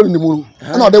moja na e wo ni mu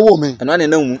na o de wo me eno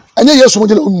na mu enye yesu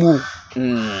moja na mu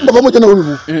mbapa moja na wo ni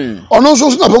mu ono so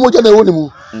na pa moja na wo ni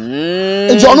mu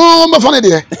enti ono mbafa ne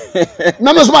de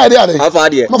na me so ma de ade afa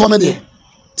de mbafa me de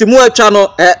ti mu atwa no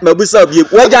mabusa bie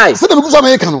wajai se de bukusa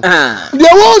me ka no de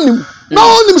wo ni na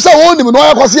wonim se wonim no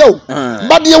yakwase o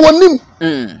ba de wonim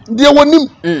na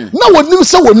wonim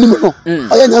se wonim no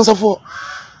oya nyansafo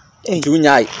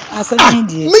tunyai asani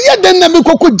die me ye den na me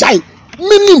kokko jai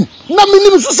minim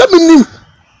so se minim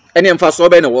ene mfa so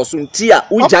be na wo so ntia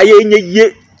ujaye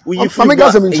enye uyi fi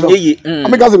enye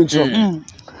amega se minchiro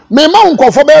me ma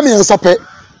nkofo be me nsape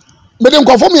me de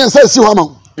nkofo me nsa si ho ama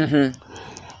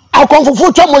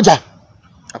akonfofo twa moja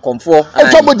akonfo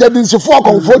twa moja dinsifo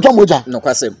akonfo twa moja no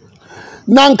kwasem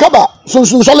nankaba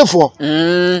sunsun solefo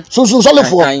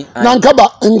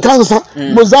nankaba nkansa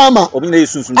mozama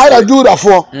ara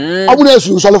durafo amuna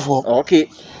sunsun solefo okay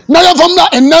na ya famna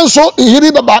enenso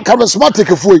ihiri baba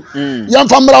charismatic foi ya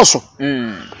famra so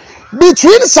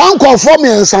between sanko form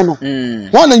yensa no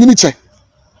wana nyini che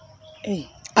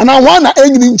ana wana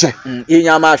enyini nche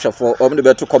yenya ma ahwefo omde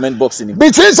beto comment box ni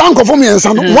between sanko form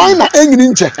yensa no wana enyini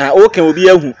nche okay obi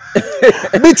ahu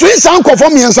between sanko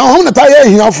form yensa ho na taye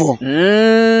hiafo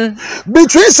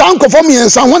between sanko form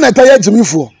yensa ho na taye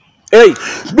jimifo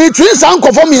between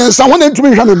sanko form yensa ho na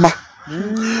ntumi hwa ne ma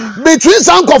between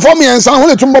sanko form yensa ho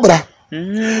na tumbobra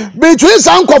between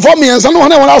sanko form yensa no ho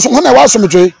na wona so ho na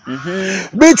wasomdwe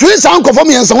between sanko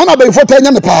form yensa ho na be fo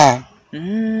tanya ne pa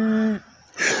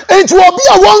enti obi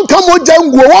a won ka moja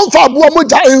nguo won fa abo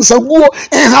moja ensaguo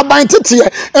enhaban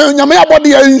tete nyame abode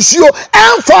ya nsuo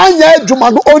enfa anya adwuma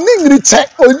no oni nyiri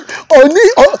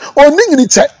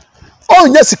che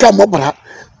onya sika mobra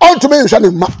ontumi nhwa ne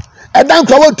ma edan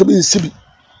kra wontumi nsibi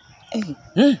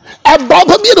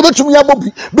ababa bi no betumi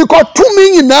abobi because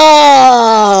tumi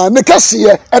nyina ne kase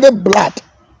e the blood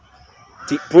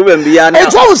problem bi ya na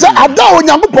it's always ada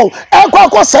onyankopon e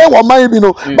kwa say wo man bi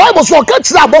no bible so ka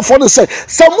kire abofo no say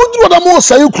samudru da mo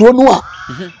say kuro no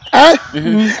a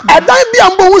adan bi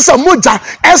ambo hu samuja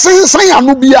esensan ya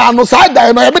no bia no sa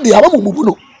dan no e be de abamubu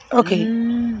no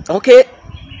okay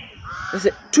is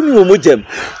it tumi wo mojam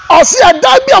osi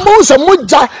adan bi ambo hu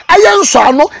samuja ayenso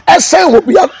ano esen ho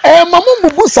bia e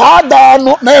mamubu sa dan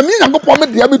no na emi nyankopon me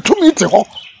de abi tumi te ho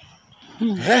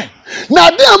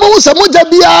na de amu se moja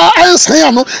bia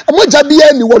ensan no moja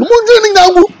bia ni wo mo dwene ni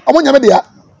ngangu omonya me de ya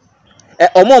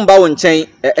omo mba wo nchen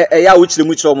ya wo kire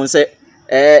mu kire omo se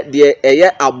de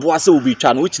eye aboa se obi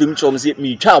twa no wo kire mu kire omo se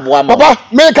mi twa aboa ma papa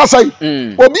me ka sai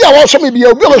obi a wo hwe me bia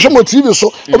obi a wo hwe mo TV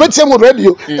so obetie mo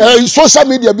radio social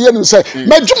media bia ni se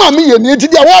madwuma me ye ni ti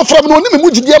dia wo fra me no ni me mu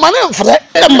gidie ma na mfre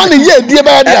e ma ne ye die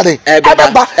ba de ade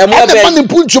ababa e ma ne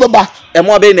punchu baba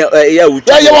emo be ne ya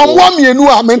wuta ya won mo mienu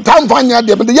a me ntam fanya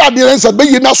de me ya de nsa be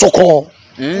yi na soko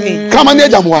kama ne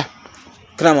jamwa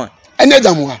krama ene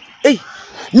jamwa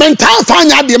me ntam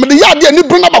fanya de me ya de ni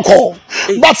bruna bako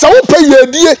but so wo pay ye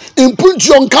die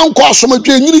impunti on kan ko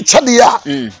asomadwe nyiri chade ya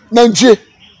na ntie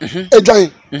ejan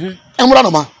emra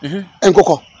no ma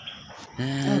enkoko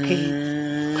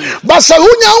but so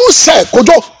unya hu se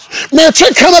kojo me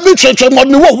twe kana bi twe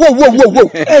modne wo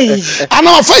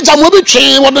ana afa jamu bi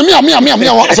twe wodne me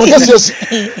asem kese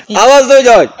awas do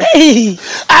George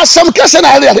asem kese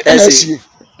na ale esi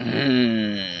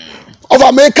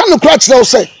over me kan kura kire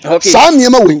say sa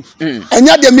niema we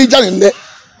enya de me jane nde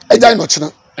ejan no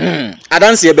kina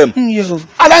adanse ebem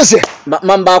adanse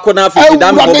mamba ko na afi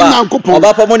dam ko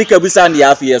ba pa Monica bisa ndi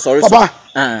afi sorry so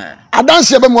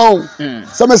adanse ebem wo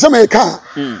se ka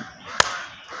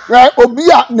right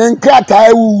obia ne nkrata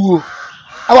ewuwo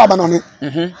awa banone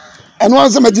eno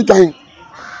anse magitan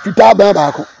tuta ba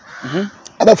ba ko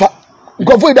abafa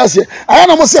nkofo idase aya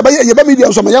na mo se ye ba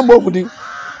media so ma yambo mudin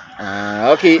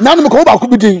okay na no ko ba ko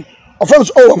bidin of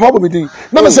course papa bidin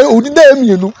na me se odida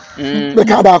emienu be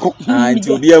ka ba ko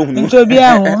nti obi ahunu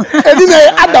edi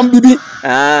na adam bibi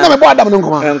na me bo adam no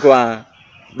nkoma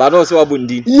ba no se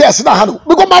wabundi yes na ha no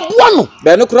because maboa no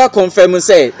be no kura confirm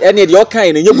say ene de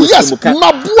okan ne nyebu yes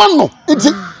maboa no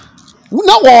enti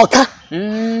na wo ka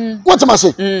what am I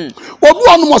say obi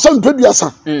anu mo so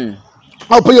ntwaduasa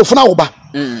apoye funa wo ba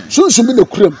sunsun bi na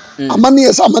kuram amane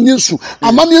yes amane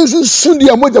su sun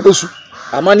dia moja besu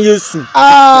amane yesu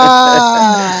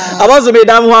abazo be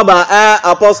dam ho aba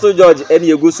Apostle George ene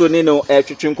eguso ne no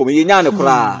twetwen kom ye nya ne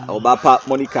kura oba pa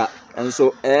Monica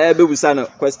enso be busa no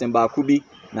question ba ku bi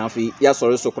na afi ya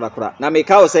sori so kura na me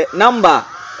ka wo se number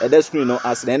the screen no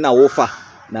as na wo fa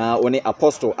na woni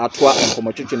Apostle atoa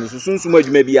nkomotwetwe no sunsun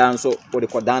adwuma bia nso wo de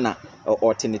kodana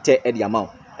o tenete e de amount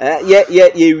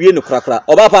ye wie no kura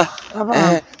oba pa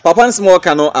papa nsmo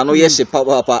ka no ano ye hye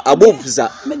papa abofisa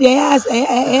me de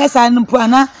yes anpo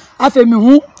ana afa mi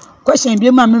hu question bi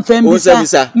ma me fam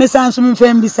bisa me san so me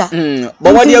fam bisa bo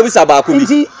wodi abisa ba ko bi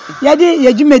nti ye de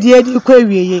ye dwumedi ye ko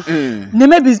awieye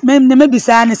ne me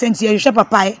bisa ne senti ye hwe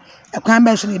papa e kwan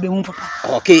ben so ne be hu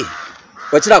papa okay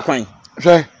wachira kwan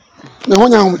hwe ne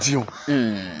honya hu ti yo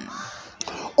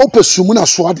ope sumu na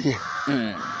so ade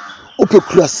ope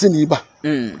kura sini ba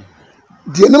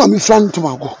die na ma mi fran to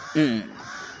mago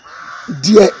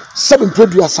die 7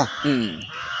 producer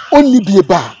only be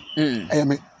ba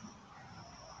ayame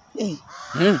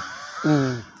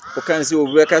o kan si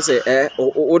obi ka say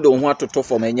o do ho atoto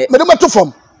fom enye me dem to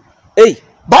fom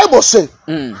bible say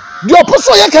the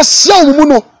apostle ye ka sia mu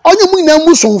no onye mu na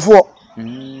mu sonfo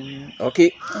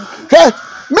okay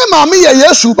me ma me ye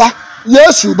Yesu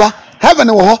ba heaven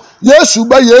wo ho Yesu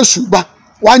ba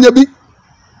wanya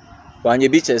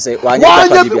bi chese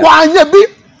wanya bi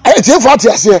tie for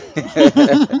ase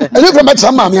ene from me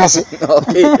ma me ase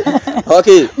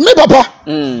okay me papa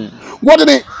what did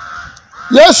it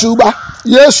Yesu ba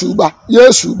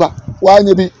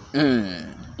wanya bi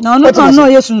no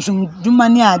Yesu nsum dwuma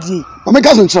ni ade o me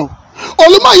ka so nchen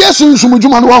oluma Yesu nsum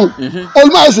dwuma no wo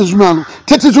oluma Yesu dwuma no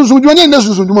tete nsum dwuma ni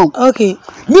Yesu nsum dwuma okay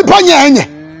nipa nyenye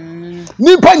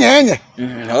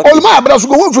oluma abra so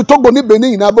go wo fi Togo ni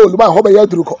Benin na ba oluma ho ba ya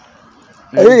duru ko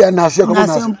ya na ase ko na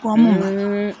ase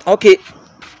okay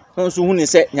so hu ni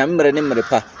se nyamere ne mere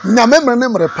pa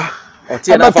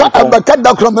otie na fa abaka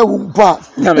da kro ma wu pa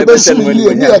be se ni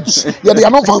ya de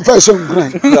no fan fa se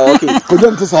ngran okay ko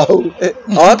dem te sa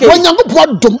okay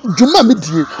onyankopon dwuma me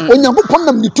die onyankopon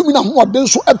nam ni tumi na ho de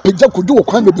so apagya kodu wo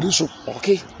kwan bebere so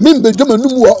okay min be dwuma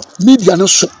num wo media no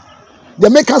so de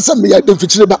me ka se me ya de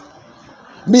fichire ba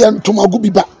me ya ntomago bi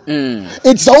ba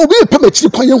it's a obi pe ma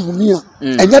chiri kwan yehuni a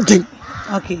enya den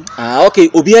Okay. Okay.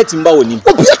 Obi atimba woni.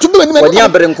 Obi atumba woni. Wodi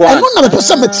abere nko a. Eno na me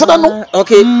pese me tseda no.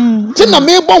 Okay. Ti na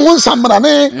me bo ho nsamra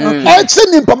ne. E tse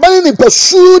ni papa ni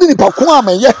pasu ni pako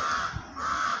ameye.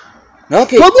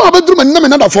 Okay. Wo go abedru me na me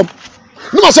na da fom.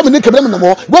 Ni ma se me ni kebere me na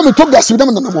mo. Go me to gas me na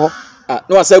me na mo.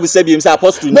 No asabu sabi im say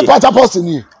apostle ni. Me part apostle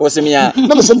ni. O se me ya.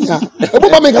 Na me se me ya. E bo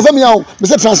ba me ka se me ya o. Me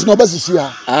se trans no basisi ya.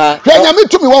 Hwe nya me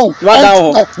tumi wo.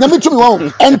 Nya me tumi wo.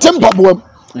 Entem paboam.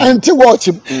 Enti watch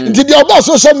him. Nti the about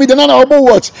social media na obo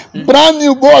watch. Brand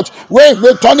new watch. Wait,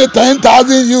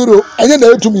 10,000 euro. Enye na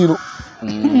etumi no.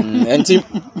 Enti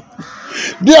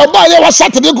the about ye was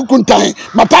Saturday kukuntan.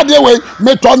 Matade we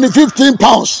me 15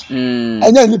 pounds.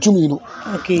 Enye ni tumi no.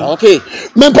 Okay. Okay.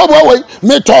 Me pabo we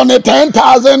me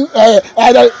 10,000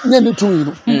 enye ni tumi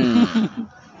no.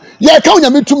 Ye ka onya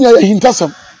me tumi ya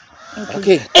hintasam.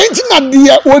 Okay. Enti na de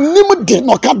onim de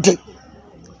no ka de.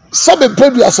 Sabe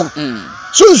producer.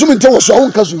 So you should tell us your own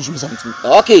cousin.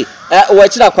 Okay.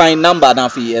 What's the coin number now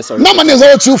for you? Sorry. Number is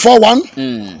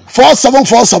 0241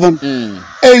 4747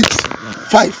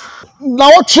 85. Now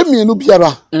what me no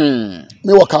biara.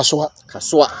 Me wa kaswa.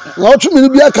 Kaswa. Now what me no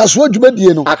biara kaswa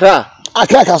djumadi no.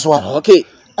 Accra kaswa. Okay.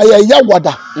 Aya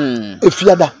yawada.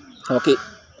 Efiada. Okay.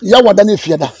 Yawada na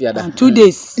efiada. 2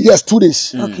 days. Yes, 2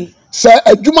 days. Okay. So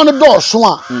adwuma no do so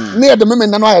a na de me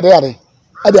nano ayade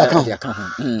ade account.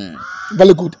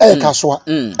 Very good. Kaswa.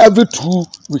 Every 2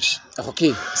 weeks.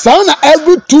 Okay. So na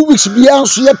every 2 weeks bia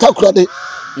so ye takura de.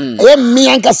 Me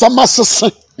anka sama sese.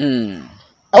 I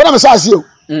wanna say you.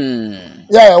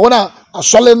 Yeah, wanna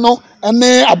asole no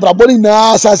ene abraboni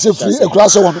na asase free ekura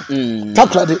se wono.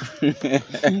 Takura de.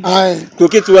 Ai,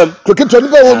 Kroketuam no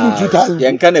go won 2000.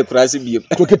 Yen kan ekura se biem.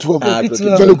 Kroketuam.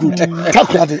 Very good.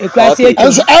 Takura de. Okay.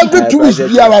 And so every 2 weeks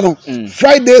bia no.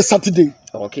 Friday, Saturday.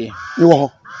 Okay. You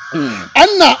ho.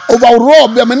 Anna overall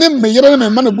be me me yere me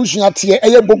man busu ate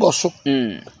eye bogoso.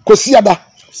 Kosiada.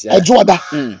 Ejoada.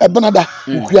 Ebenada.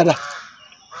 Ukuada.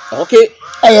 Okay.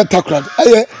 Aye takrad.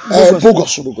 Aye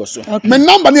bogoso. My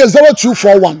number is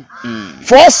 0241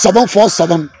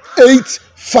 4747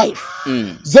 85.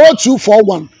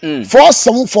 0241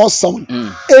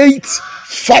 4747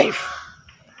 85.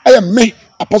 Aye me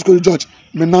Apostle George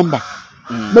my number.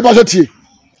 Me ba tie.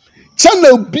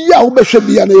 Channel bia wo be hwe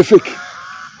bia na fake.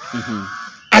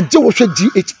 Aje wo hwe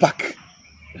ghpack.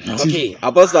 Okay,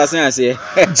 Apostle say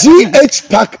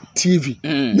ghpack TV.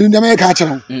 Me ndem ka kire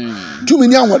ho. Tu me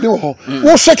ni anwode wo ho.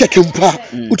 Wo hwe kekempa,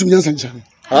 utu me nyansa ncha.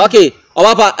 Okay,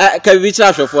 Obapa ka bi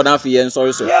kira hwefo na afi yen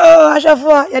sorry so. Yo,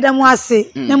 ahwefo ye dem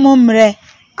ase, ne mo mre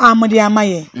amode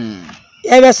amaye.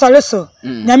 Ye be sorry so.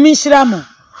 Na mi nhira mo.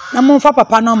 Na mo mfa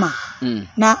papa no ma.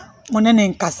 Na mo ne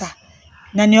nkasa.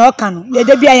 Na ne oka no ye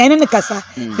da bia ye ne kasa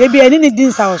da bia ne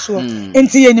din sa so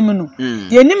enti ye nim no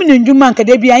ye nim ne ndwuma nka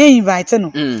da bia ye invite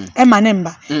no e ma ne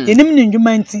mba ye nim ne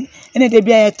ndwuma enti ene da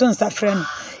bia ye to nsa frɛ no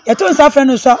ye to nsa frɛ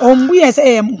no so ombu ye se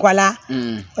ye nkwala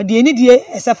o de ni die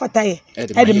ese fata ye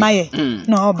e de maye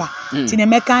na oba ti ne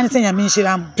meka ne se nya me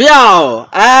nhira mo piao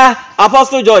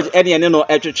Apostle George ene no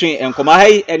etwetwe enkoma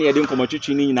hai ene ye de nkoma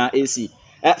twetwe ni nyina AC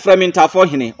Fremintafo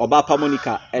hene Obapa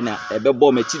Monica ena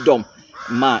ebebo machidom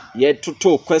ma ye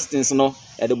toto questions no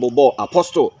e de bobo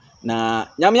Apostle na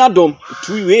nyame adom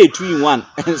 2 in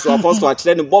 1 so Apostle a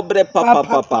kire ne bobre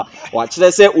papa wa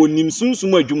kire se onim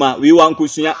sunsum adwuma we wan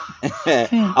kosua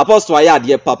Apostle aya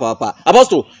de papa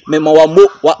Apostle me ma wa mo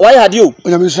wa ya de o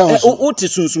o ti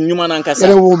sunsum nyuma na nkasa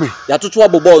ya toto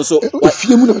abobo nso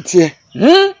fie mu na tie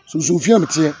sunsum fie na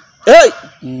tie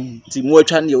ti mu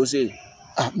atwa ne o se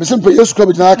me sempe Yesu kwa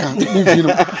bidina aka ni fie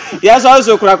no yes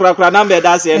also kura number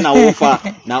da se na wo fa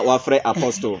na wa frɛ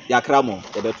Apostle yakra mo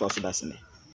e beto so da se ne